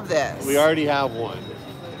have this. We already have one.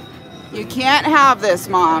 You can't have this,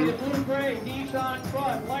 Mom. Blue gray Nissan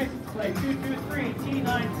truck license plate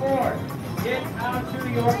 223T94. Get out to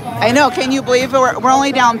your car. I know. Can you believe it? We're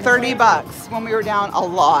only down $30 when we were down a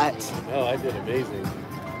lot. Oh, I did amazing.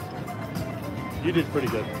 You did pretty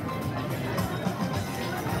good.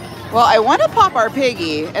 Well, I want to pop our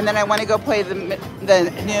piggy, and then I want to go play the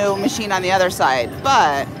new machine on the other side,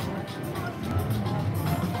 but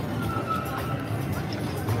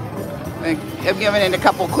I'm giving it a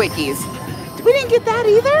couple quickies. We didn't get that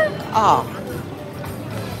either? Oh.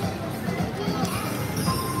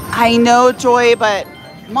 I know, Joy, but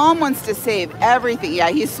Mom wants to save everything.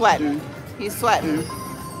 Yeah, he's sweating. He's sweating.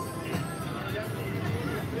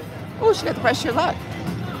 Oh, she got the press your luck.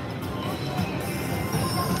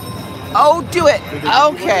 Oh, do it.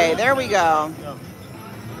 Okay, there we go.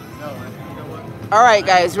 All right,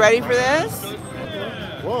 guys, ready for this?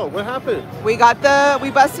 Whoa, what happened? We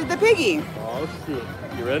busted the piggy. Oh, shoot.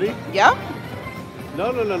 You ready? Yep.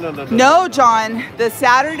 No. No, John, the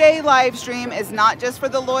Saturday live stream is not just for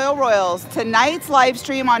the Loyal Royals. Tonight's live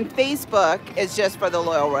stream on Facebook is just for the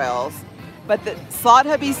Loyal Royals. But the Slot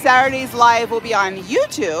Hubby Saturdays Live will be on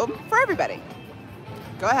YouTube for everybody.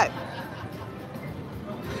 Go ahead.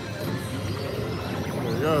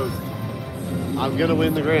 There it goes. I'm gonna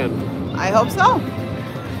win the grand. I hope so.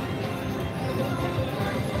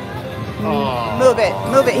 Oh. Move it,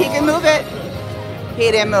 move it. He can move it.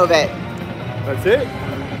 He didn't move it. That's it?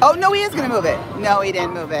 Oh, no, he is gonna move it. No, he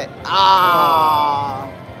didn't move it.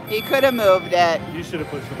 Ah, he could have moved it. You should have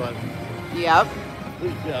pushed the button. Yep.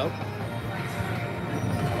 Yep.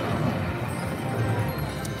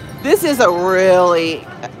 This is a really,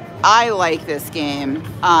 I like this game.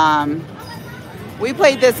 We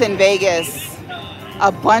played this in Vegas.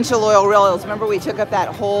 A bunch of loyal royals. Remember we took up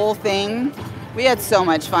that whole thing? We had so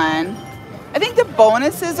much fun. I think the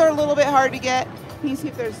bonuses are a little bit hard to get. Can you see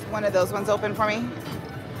if there's one of those ones open for me?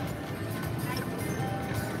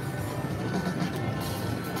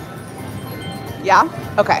 Yeah?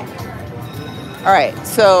 Okay. All right,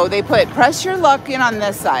 so they put press your luck in on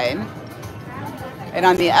this side. And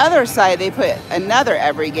on the other side, they put another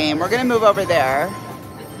every game. We're gonna move over there.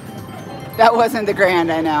 That wasn't the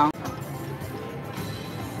grand, I know.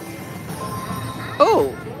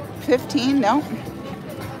 Oh, 15, no.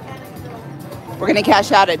 We're gonna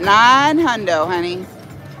cash out at 9 hundo, honey.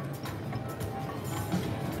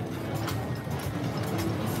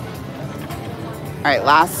 All right,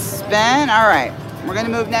 last spin. All right, we're gonna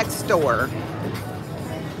move next door.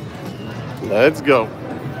 Let's go.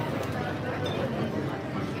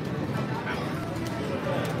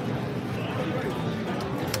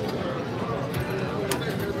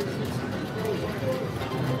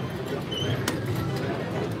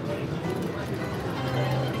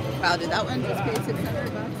 Wow, did that one just pay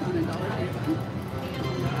 $600 on a dollar?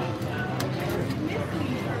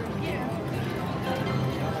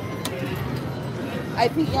 I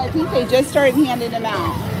think they just started handing them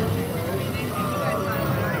out.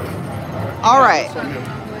 All right.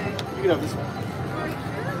 You can have this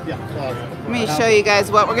one. Yeah. Let me show you guys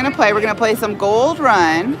what we're gonna play. We're gonna play some Gold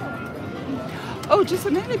Run. Oh, just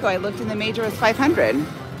a minute ago I looked and the major was 500.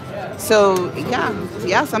 So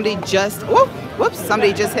yeah, somebody just, whoops,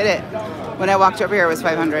 somebody just hit it. When I walked over here, it was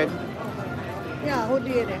 500. Yeah, who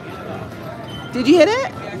did it? Did you hit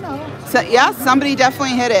it? No. So, yeah, somebody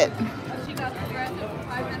definitely hit it.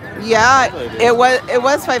 Yeah, it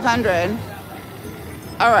was 500.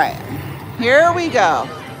 All right, here we go.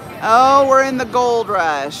 Oh, we're in the gold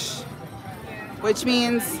rush, which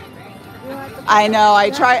means I know I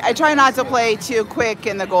try not to play too quick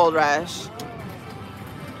in the gold rush.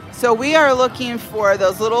 So we are looking for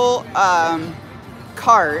those little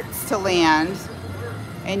carts to land,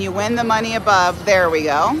 and you win the money above. There we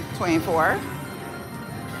go, 24.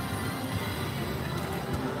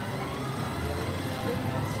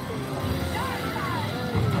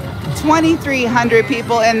 $2,300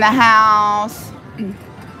 people in the house.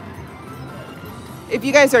 If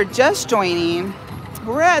you guys are just joining,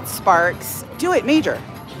 we're at Sparks Do It Major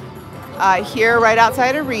here right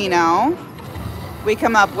outside of Reno. We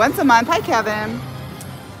come up once a month. Hi, Kevin.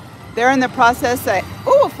 They're in the process of,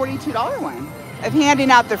 a $42 one, of handing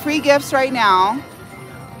out the free gifts right now.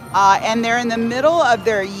 And they're in the middle of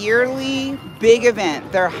their yearly big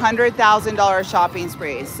event, their $100,000 shopping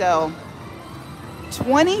spree. So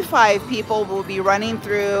 25 people will be running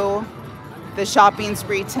through the shopping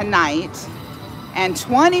spree tonight, and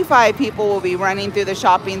 25 people will be running through the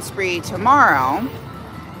shopping spree tomorrow.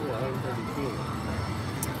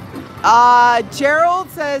 Gerald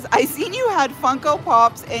says, I seen you had Funko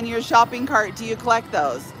Pops in your shopping cart. Do you collect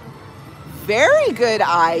those? Very good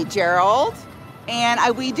eye, Gerald. And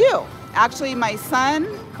we do. Actually, my son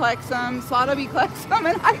collects them, Slot Hubby collects them,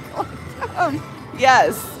 and I collect them.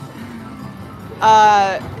 Yes.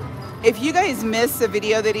 If you guys missed the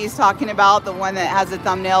video that he's talking about, the one that has a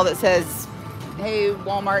thumbnail that says, hey,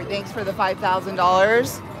 Walmart, thanks for the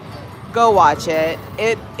 $5,000, go watch it.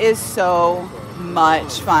 It is so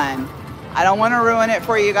much fun. I don't want to ruin it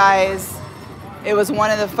for you guys. It was one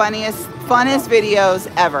of the funnest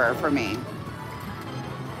videos ever for me.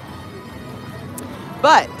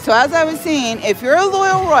 But, so as I was saying, if you're a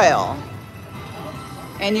loyal royal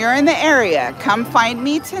and you're in the area, come find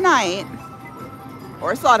me tonight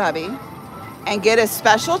or Slot Hubby and get a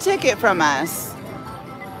special ticket from us,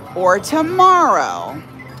 or tomorrow,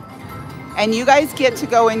 and you guys get to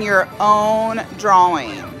go in your own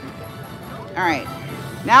drawing. All right,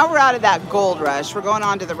 now we're out of that gold rush. We're going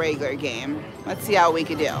on to the regular game. Let's see how we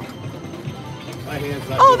could do. My hand's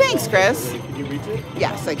not Oh, good. thanks, Chris. Can you reach it?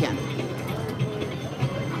 Yes, I can.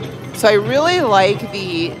 So I really like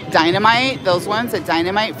the dynamite, those ones that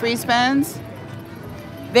dynamite free spins.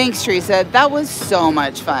 Thanks, Teresa. That was so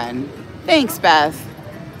much fun. Thanks, Beth.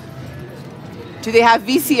 Do they have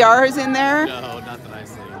VCRs in there? No, not that I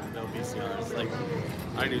see. No VCRs. Like,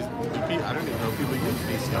 I don't even know if people use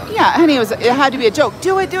VCRs. Yeah, honey, it had to be a joke.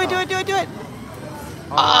 Do it, do it, do it, do it, do it.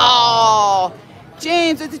 Oh,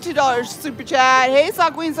 James with the $2 super chat. Hey,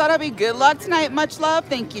 Sock Queen Sodabi, good luck tonight. Much love.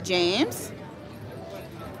 Thank you, James.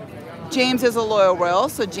 James is a Loyal Royal.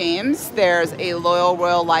 So, James, there's a Loyal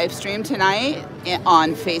Royal live stream tonight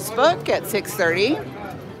on Facebook at 6:30.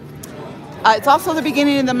 It's also the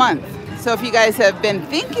beginning of the month. So if you guys have been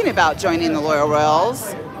thinking about joining the Loyal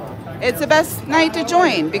Royals, it's the best night to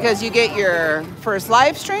join because you get your first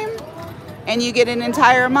live stream and you get an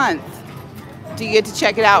entire month. Do you get to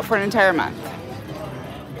check it out for an entire month?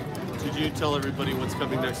 Did you tell everybody what's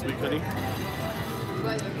coming next week, honey?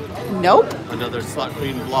 Nope. Another Slot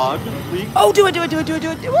Queen vlog week? Oh, do it, do it, do it, do it,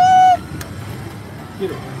 do it, do it.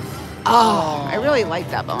 Get it. Oh, I really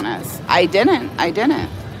like that bonus. I didn't.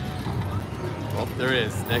 Well, there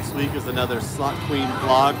is. Next week is another Slot Queen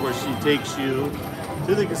vlog where she takes you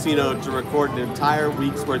to the casino to record an entire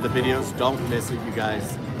week's worth of videos. Don't miss it, you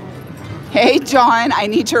guys. Hey, John, I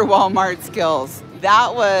need your Walmart skills.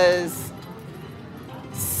 That was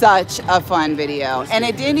such a fun video. And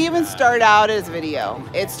it didn't even start out as video.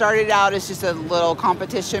 It started out as just a little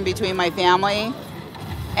competition between my family.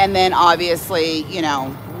 And then obviously, you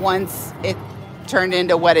know, once it turned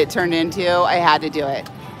into what it turned into, I had to do it.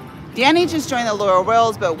 Danny just joined the Loyal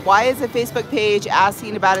Royals, but why is a Facebook page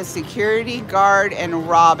asking about a security guard and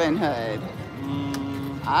Robin Hood?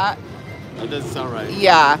 That doesn't sound right.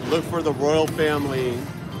 Yeah. Look for the Royal Family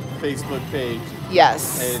Facebook page.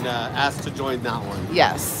 Yes. And ask to join that one.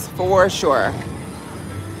 Yes, for sure.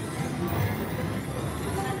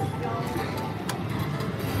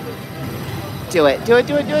 Do it, do it,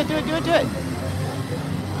 do it, do it, do it, do it, do it.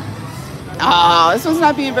 Oh, this one's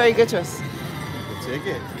not being very good to us. Take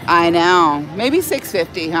it. I know. Maybe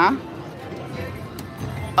 $6.50, huh?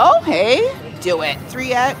 Oh, hey. Do it.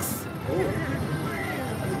 3X.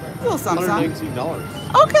 A little something.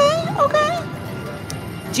 $119.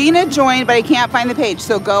 Okay. Gina joined, but I can't find the page.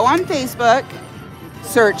 So go on Facebook,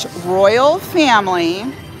 search Royal Family,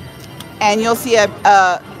 and you'll see a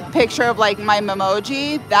picture of like my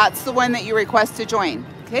memoji. That's the one that you request to join.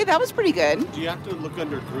 Okay, that was pretty good. Do you have to look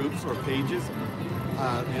under groups or pages?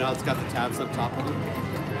 You know, it's got the tabs up top of it.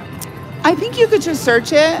 I think you could just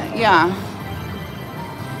search it. Yeah.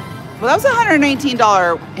 Well, that was a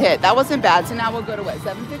 $119 hit. That wasn't bad. So now we'll go to what,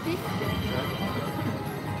 $7.50?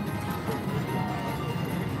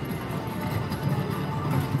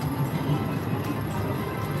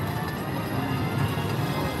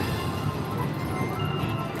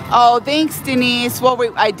 Oh, thanks, Denise. Well,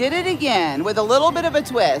 I did it again with a little bit of a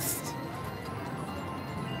twist.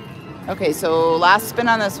 Okay, so last spin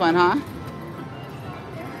on this one, huh?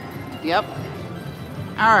 Yep.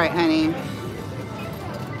 All right, honey.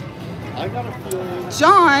 I got a feeling.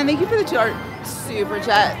 John, thank you for the super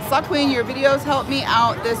chat. Slot Queen, your videos helped me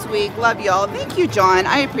out this week. Love y'all. Thank you, John.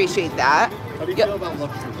 I appreciate that. How do you feel about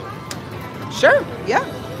luxury line? Sure, yeah.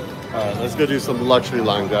 All right, let's go do some luxury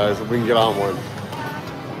line, guys. We can get on one.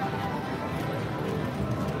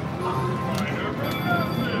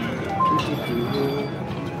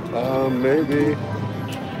 Maybe.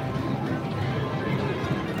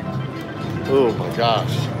 Oh my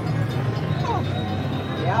gosh.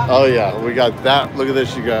 Yeah. Oh yeah, we got that. Look at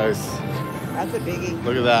this, you guys. That's a biggie.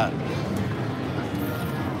 Look at that.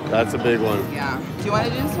 That's a big one. Yeah. Do you want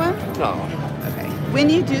to do this one? No. Okay. When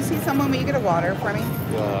you do see someone, will you get a water for me?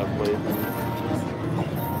 Yeah, wait.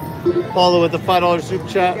 Paula with the $5 super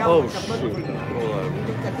chat. Oh shoot. Hold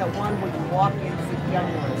on.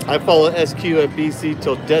 I follow SQ and BC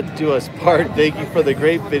till death do us part. Thank you for the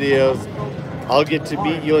great videos. I'll get to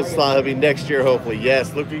meet you in Slot Hubby next year, hopefully.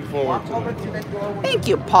 Yes, looking forward to it. Thank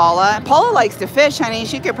you, Paula. Paula likes to fish, honey.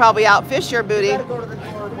 She could probably outfish your booty.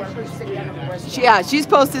 Yeah, she's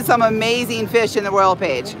posted some amazing fish in the Royal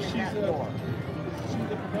page.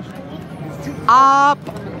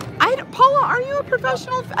 Paula, are you a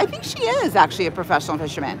professional? I think she is actually a professional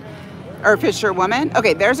fisherman or fisherwoman.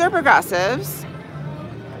 Okay, there's our progressives.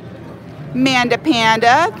 Manda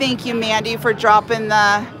Panda, thank you, Mandy, for dropping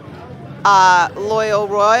the Loyal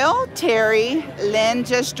Royal. Terry Lynn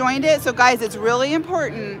just joined it. So guys, it's really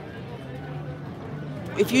important.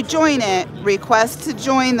 If you join it, request to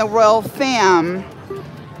join the Royal Fam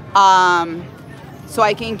so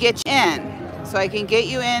I can get you in. So I can get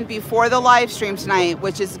you in before the live stream tonight,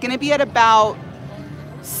 which is going to be at about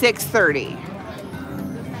 6:30.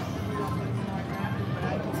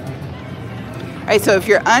 All right, so if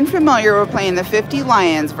you're unfamiliar, we're playing the 50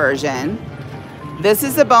 Lions version. This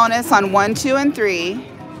is a bonus on 1, 2, and 3.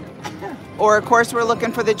 Or, of course, we're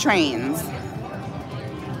looking for the trains.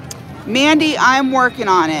 Mandy, I'm working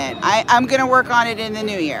on it. I'm going to work on it in the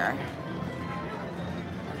new year.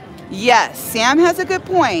 Yes, Sam has a good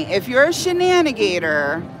point. If you're a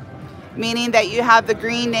shenanigator, meaning that you have the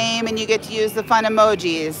green name and you get to use the fun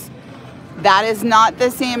emojis, that is not the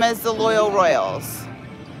same as the Loyal Royals.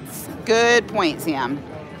 Good point, Sam.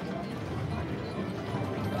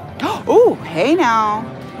 Oh, hey now.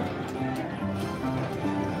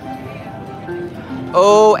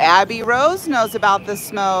 Oh, Abby Rose knows about the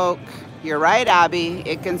smoke. You're right, Abby.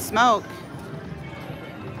 It can smoke.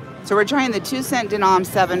 So we're trying the 2-cent denom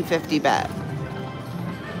 750 bet.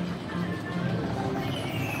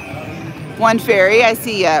 One Fairy, I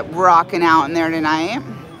see you rocking out in there tonight.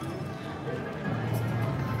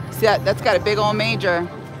 See that? That's got a big old major.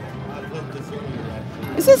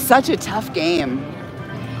 This is such a tough game.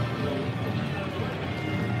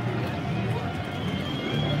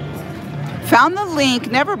 Found the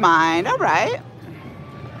link, never mind. All right.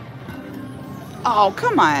 Oh,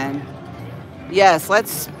 come on. Yes,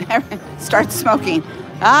 let's start smoking.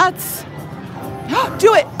 That's...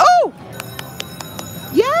 Do it. Oh!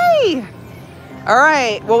 Yay! All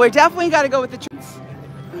right. Well, we're definitely got to go with the trains.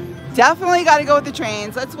 Definitely got to go with the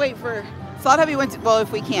trains. Let's wait for... Slot Hubby went to... Well,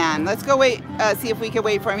 if we can. Let's go wait, see if we can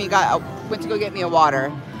wait for him. He went to go get me a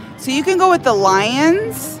water. So you can go with the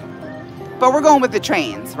Lions, but we're going with the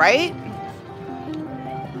trains, right?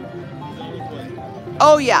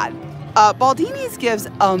 Oh, yeah. Baldini'S gives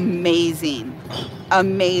amazing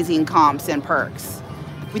comps and perks.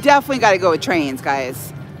 We definitely got to go with trains,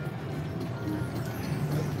 guys.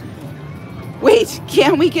 Wait,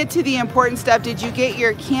 can we get to the important stuff? Did you get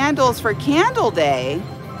your candles for Candle Day?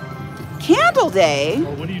 Candle Day?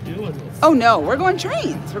 Oh, what are you doing? Oh, no, we're going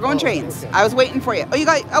trains. We're going trains. Okay. I was waiting for you. Oh, you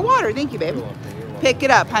got a water. Thank you, babe. Pick it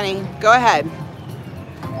up, honey. Go ahead.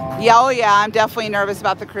 Yeah, oh, yeah, I'm definitely nervous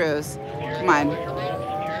about the cruise. Come on.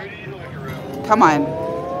 Come on.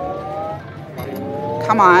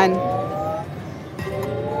 Come on.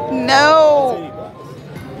 No.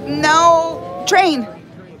 No. Train.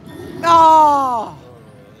 Oh.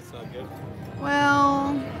 That's not good.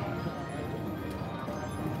 Well.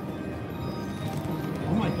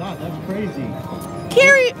 Oh my God, that's crazy.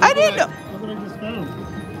 Carrie, I didn't know. Look what I just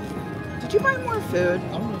found. Did you buy more food?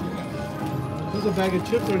 I don't know. There's a bag of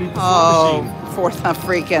chips underneath the slot machine. Oh, for the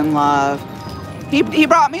freaking love. He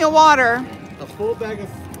brought me a water. A full bag of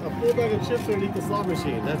chips underneath the slot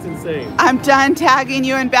machine. That's insane. I'm done tagging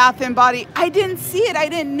you in Bath and Body. I didn't see it. I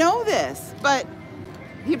didn't know this. But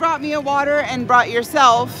he brought me a water and brought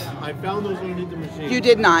yourself. I found those underneath the machine. You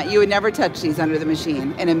did not. You would never touch these under the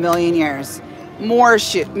machine in a million years. More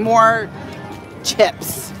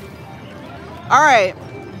chips. All right.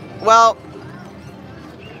 Well,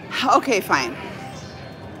 okay, fine.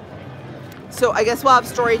 So I guess we'll have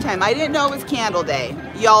story time. I didn't know it was Candle Day.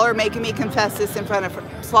 Y'all are making me confess this in front of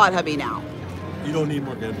Slot Hubby now. You don't need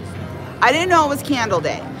more candles. I didn't know it was Candle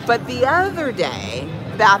Day. But the other day,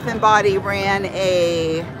 Bath and Body ran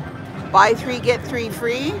a buy 3, get 3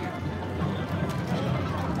 free.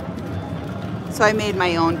 So I made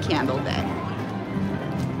my own Candle Day.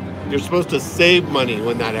 You're supposed to save money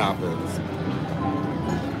when that happens.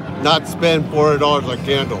 Not spend $400 on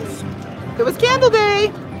candles. It was Candle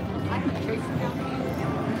Day.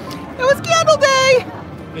 It was Candle Day.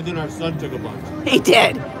 And then our son took a bunch. He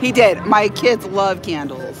did. He did. My kids love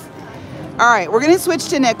candles. All right, we're going to switch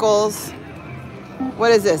to nickels.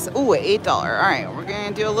 What is this? Ooh, $8. All right, we're going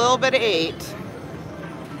to do a little bit of 8.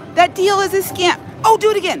 That deal is a scam. Oh, do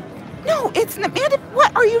it again. No, it's not. Man,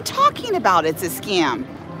 what are you talking about? It's a scam.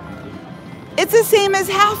 It's the same as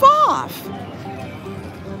half off.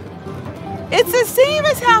 It's the same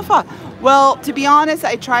as half off. Well, to be honest,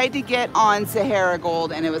 I tried to get on Sahara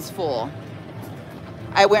Gold and it was full.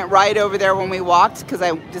 I went right over there when we walked because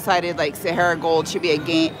I decided like Sahara Gold should be a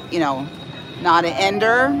game, you know, not an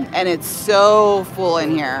ender, and it's so full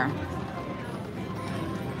in here.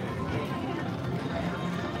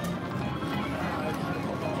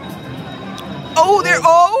 Oh,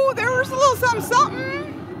 there's a little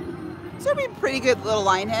something. These are pretty good little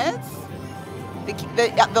line heads.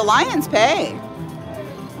 The Lions pay.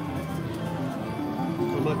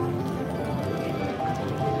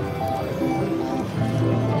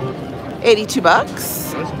 82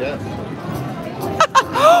 bucks. Nice guess.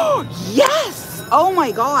 Oh, yes! Oh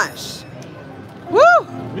my gosh. Woo!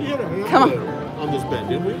 We had a hand Come on this bet,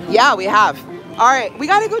 didn't we? Yeah, we have. All right, we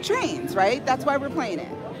gotta go trains, right? That's why we're playing it.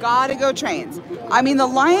 Gotta go trains. I mean, the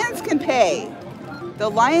Lions can pay. The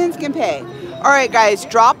Lions can pay. All right, guys,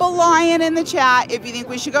 drop a lion in the chat if you think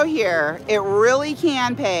we should go here. It really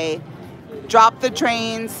can pay. Drop the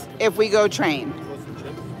trains if we go train.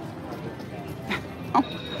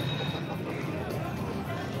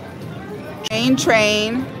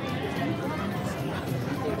 Train.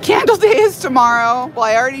 Candle Day is tomorrow. Well,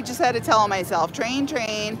 I already just had to tell myself. Train.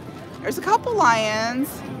 There's a couple lions.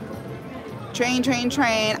 Train.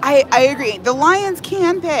 I agree. The lions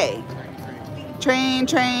can pay. Train.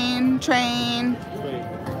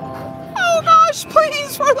 Oh gosh,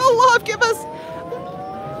 please, for the love, give us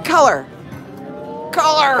color.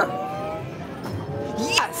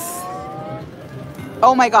 Yes.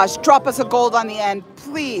 Oh my gosh, drop us a gold on the end,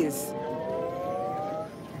 please.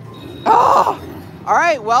 Oh, all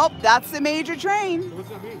right, well, that's the major train. What's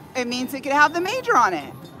that mean? It means it can have the major on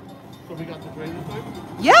it. So we got the train this time?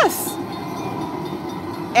 Yes.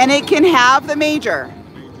 And it can have the major.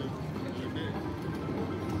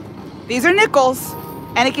 These are nickels,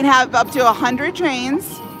 and it can have up to 100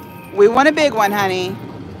 trains. We want a big one, honey.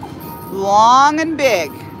 Long and big.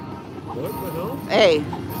 What the hell? Hey,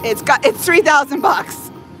 it's 3,000 bucks.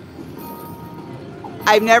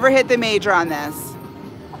 I've never hit the major on this.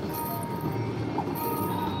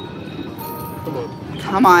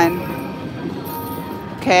 Come on.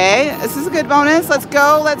 Okay, this is a good bonus. Let's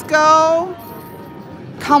go.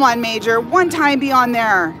 Come on, major. One time be on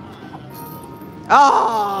there.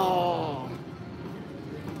 Oh.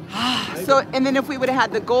 So, and then if we would have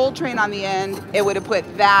had the gold train on the end, it would have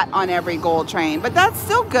put that on every gold train. But that's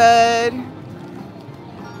still good.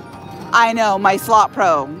 I know, my slot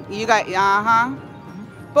pro. You got,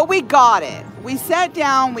 But we got it. We sat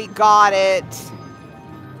down, we got it.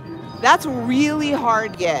 That's really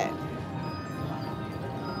hard get.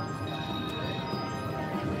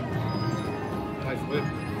 Nice whip.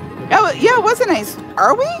 Yeah, it wasn't nice.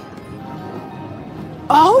 Are we?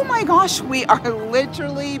 Oh my gosh, we are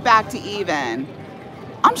literally back to even.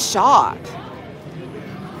 I'm shocked.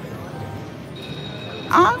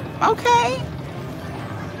 Okay.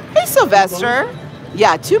 Hey, Sylvester.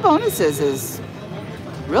 Yeah, 2 bonuses is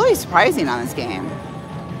really surprising on this game.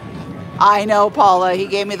 I know, Paula. He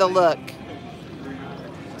gave me the look.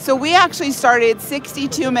 So we actually started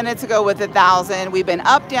 62 minutes ago with 1,000. We've been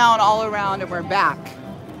up, down, all around, and we're back.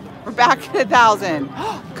 We're back at 1,000.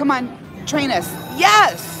 Come on, train us.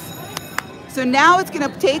 Yes! So now it's going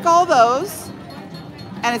to take all those,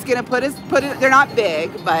 and it's going to put it, they're not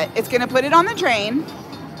big, but it's going to put it on the train.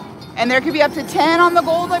 And there could be up to 10 on the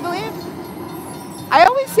gold, I believe. I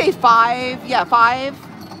always say 5. Yeah, 5.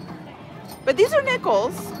 But these are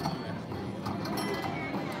nickels.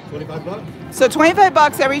 25 bucks? So 25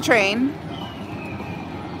 bucks every train.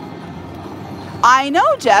 I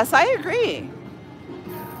know, Jess, I agree.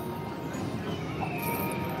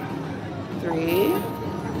 3,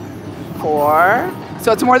 4.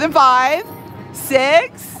 So it's more than 5.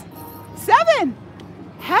 6, 7.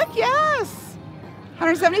 Heck yes.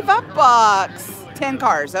 175 bucks. 10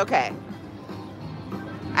 cars. Okay.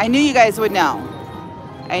 I knew you guys would know.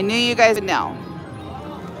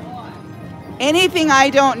 Anything I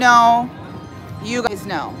don't know, you guys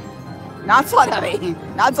know. Not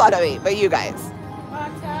Slotty, but you guys.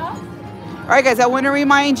 All right, guys, I want to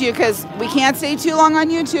remind you, because we can't stay too long on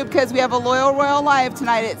YouTube because we have a Loyal Royal Live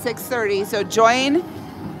tonight at 6:30. So join.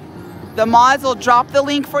 The mods will drop the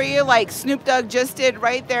link for you like Snoop Dogg just did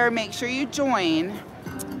right there. Make sure you join.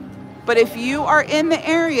 But if you are in the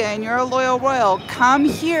area and you're a Loyal Royal, come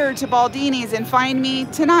here to Baldini's and find me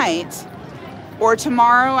tonight or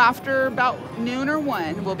tomorrow after about noon or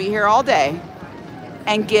 1. We'll be here all day.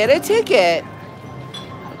 And get a ticket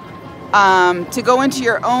to go into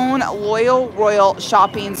your own Loyal Royal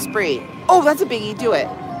shopping spree. Oh, that's a biggie. Do it.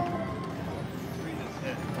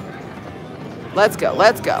 Let's go.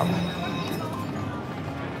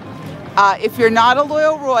 If you're not a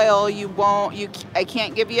Loyal Royal, I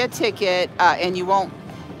can't give you a ticket, and you won't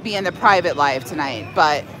be in the private live tonight.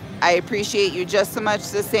 But I appreciate you just so much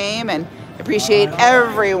the same, and appreciate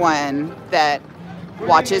everyone that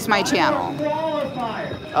watches my channel.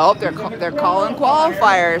 Oh, they're calling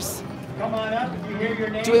qualifiers. Come on up if you hear your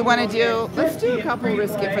name. Do we want to do? Let's do a couple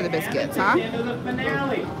risket for the biscuits, huh?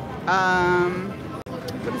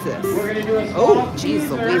 What is this? We're gonna do a Oh, geez,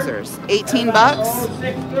 the lasers. 18 bucks.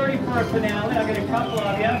 6:30 for a finale. I'll get a couple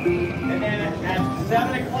of you. And then at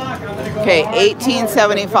 7 o'clock, I'm going to go. Okay,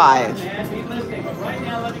 1875. And be listening. But right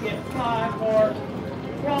now, let me get 5 more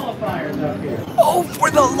qualifiers up here. Oh,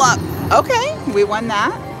 for the luck. Okay, we won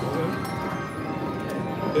that.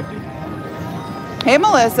 50? Hey,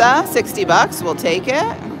 Melissa, 60 bucks. We'll take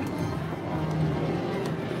it.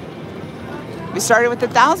 We started with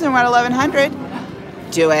 1,000. We're at 1,100.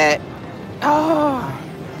 Do it. Oh.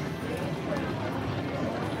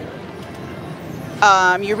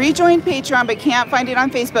 You rejoined Patreon but can't find it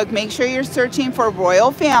on Facebook. Make sure you're searching for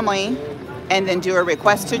Royal Family and then do a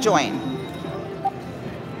request to join.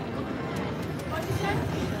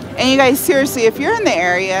 And you guys, seriously, if you're in the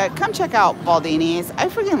area, come check out Baldini'S. I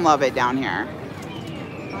freaking love it down here.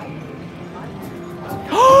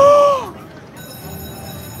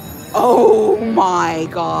 Oh my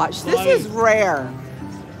gosh, this is rare.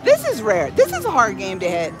 This is rare. This is a hard game to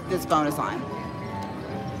hit this bonus on.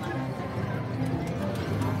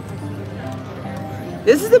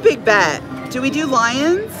 This is a big bet. Do we do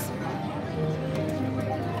lions?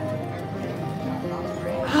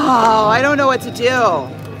 Oh, I don't know what to do.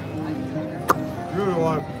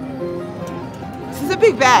 This is a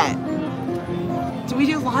big bet. Do we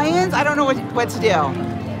do lions? I don't know what to do.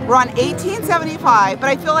 We're on 1875, but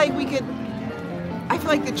I feel like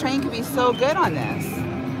the train could be so good on this.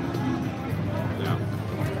 Yeah.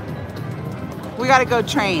 We gotta go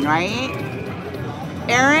train, right?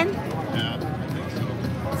 Aaron? Yeah, I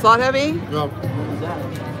think so. Slot heavy? Yep.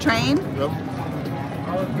 Train? Yep.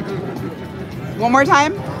 One more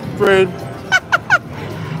time? Friend.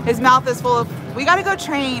 His mouth is full of, we gotta go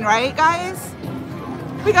train, right guys?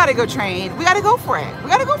 We gotta go train. We gotta go for it. We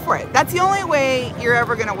gotta go for it. That's the only way you're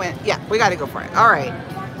ever gonna win. Yeah, we gotta go for it. All right.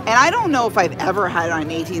 And I don't know if I've ever had it on an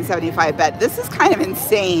 1875 bet. This is kind of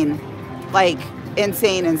insane. Like,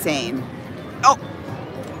 insane. Oh,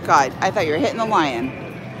 God, I thought you were hitting the lion.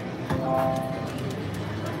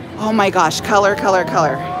 Oh my gosh, color.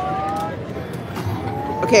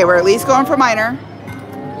 Okay, we're at least going for minor.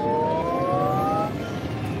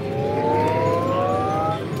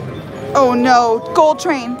 Oh no, gold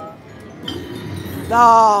train.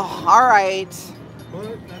 Oh, all right.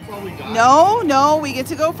 What? That's all we got? No, we get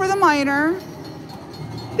to go for the minor.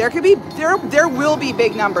 There will be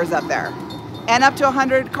big numbers up there. And up to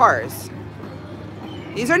 100 cars.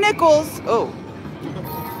 These are nickels. Oh.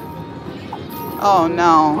 Oh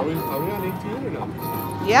no. Are we on 18 or no?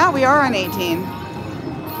 Yeah, we are on 18.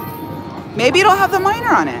 Maybe it'll have the minor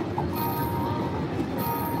on it.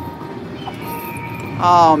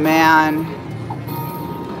 Oh man.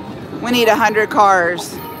 We need 100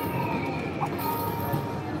 cars.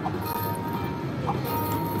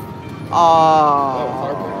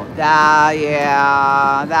 Oh,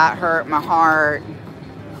 that hurt my heart.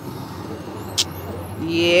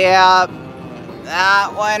 Yep,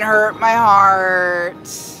 that one hurt my heart.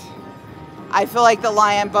 I feel like the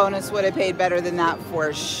lion bonus would have paid better than that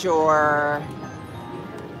for sure.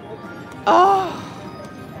 Oh.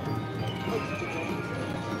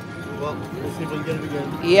 Well, let's see if we can get it again.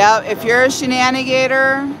 Yep, if you're a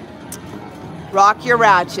shenanigator, rock your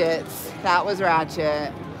ratchets. That was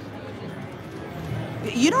ratchet.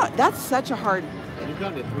 You know, that's such a hard... You've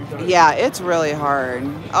gotten it 3 times. Yeah, it's really hard.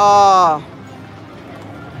 Oh.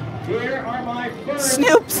 Here are my first.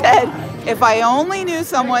 Snoop said, if I only knew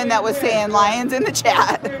someone that was saying lions in the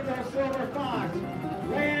chat. Silver Fox,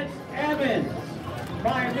 Lance Evans,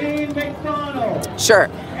 Mylene McDonald. Sure.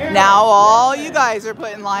 Now all you guys are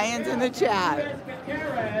putting lions in the chat.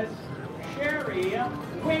 Sherry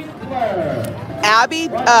Winkler. Abby,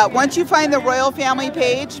 once you find the royal family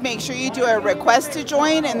page, make sure you do a request to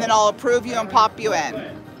join, and then I'll approve you and pop you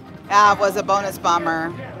in. That was a bonus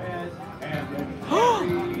bummer.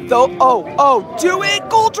 Do it,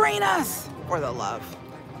 Gold Drain us for the love.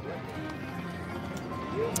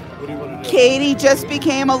 What do you want to do? Katie just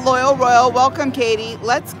became a loyal royal. Welcome, Katie.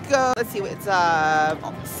 Let's go. Let's see. It's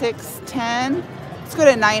 610. Let's go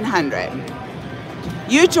to 900.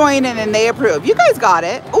 You join and then they approve. You guys got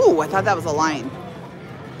it. Ooh, I thought that was a line.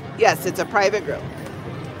 Yes, it's a private group.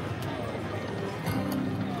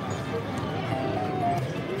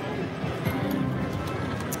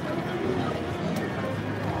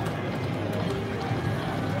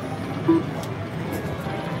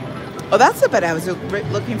 Oh, that's the bet I was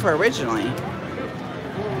looking for originally.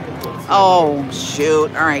 Oh,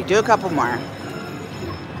 shoot. All right, do a couple more.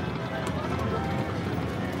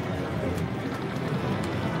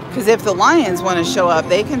 Because if the Lions want to show up,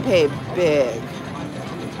 they can pay big.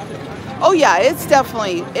 Oh, yeah, it's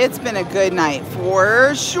been a good night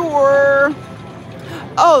for sure.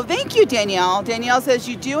 Oh, thank you, Danielle. Danielle says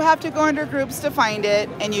you do have to go under groups to find it,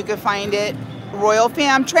 and you can find it Royal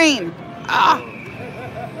Fam Train. Ah.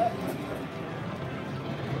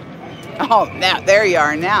 Oh, now there you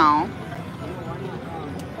are now.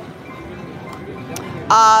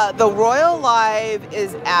 The Royal Live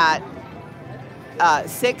is at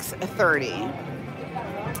 6:30.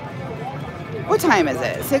 What time is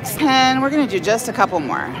it? 6:10. We're gonna do just a couple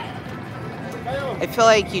more. I feel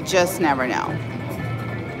like you just never know.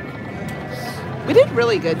 We did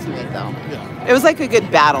really good tonight, though. Yeah. It was like a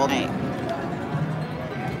good battle night.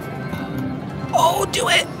 Oh, do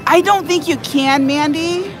it! I don't think you can,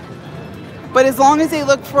 Mandy. But as long as they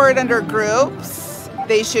look for it under groups,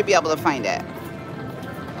 they should be able to find it.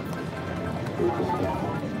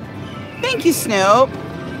 Thank you, Snoop.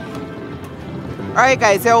 All right,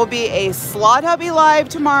 guys, there will be a Slot Hubby Live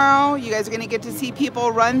tomorrow. You guys are going to get to see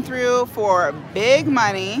people run through for big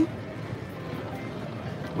money.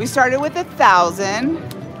 We started with 1,000.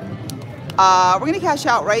 We're going to cash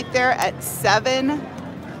out right there at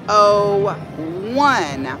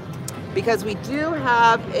 7:01 because we do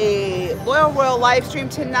have a Loyal Royal live stream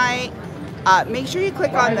tonight. Make sure you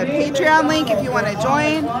click on the Patreon link if you want to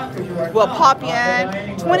join. We'll pop you in.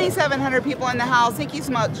 2,700 people in the house. Thank you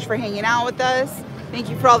so much for hanging out with us. Thank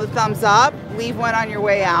you for all the thumbs up. Leave one on your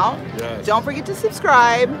way out. Yes. Don't forget to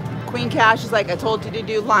subscribe. Queen Cash is like, I told you to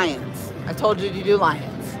do lions. I told you to do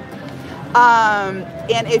lions.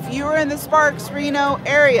 And if you are in the Sparks, Reno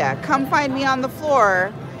area, come find me on the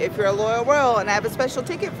floor if you're a Loyal Royal and I have a special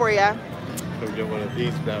ticket for you. Come get one of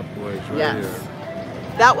these bad boys right Yes. here.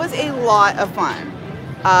 That was a lot of fun.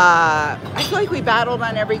 I feel like we battled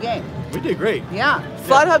on every game. We did great. Yeah.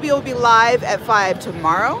 Slot Hubby will be live at 5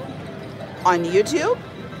 tomorrow on YouTube.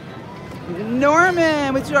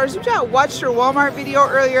 Norman with $2 super chat watched your Walmart video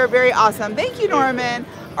earlier. Very awesome. Thank you, Norman.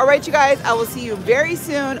 All right, you guys, I will see you very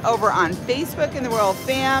soon over on Facebook in the Royal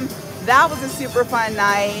Fam. That was a super fun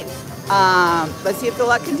night. Let's see if the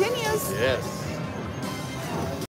luck continues. Yes.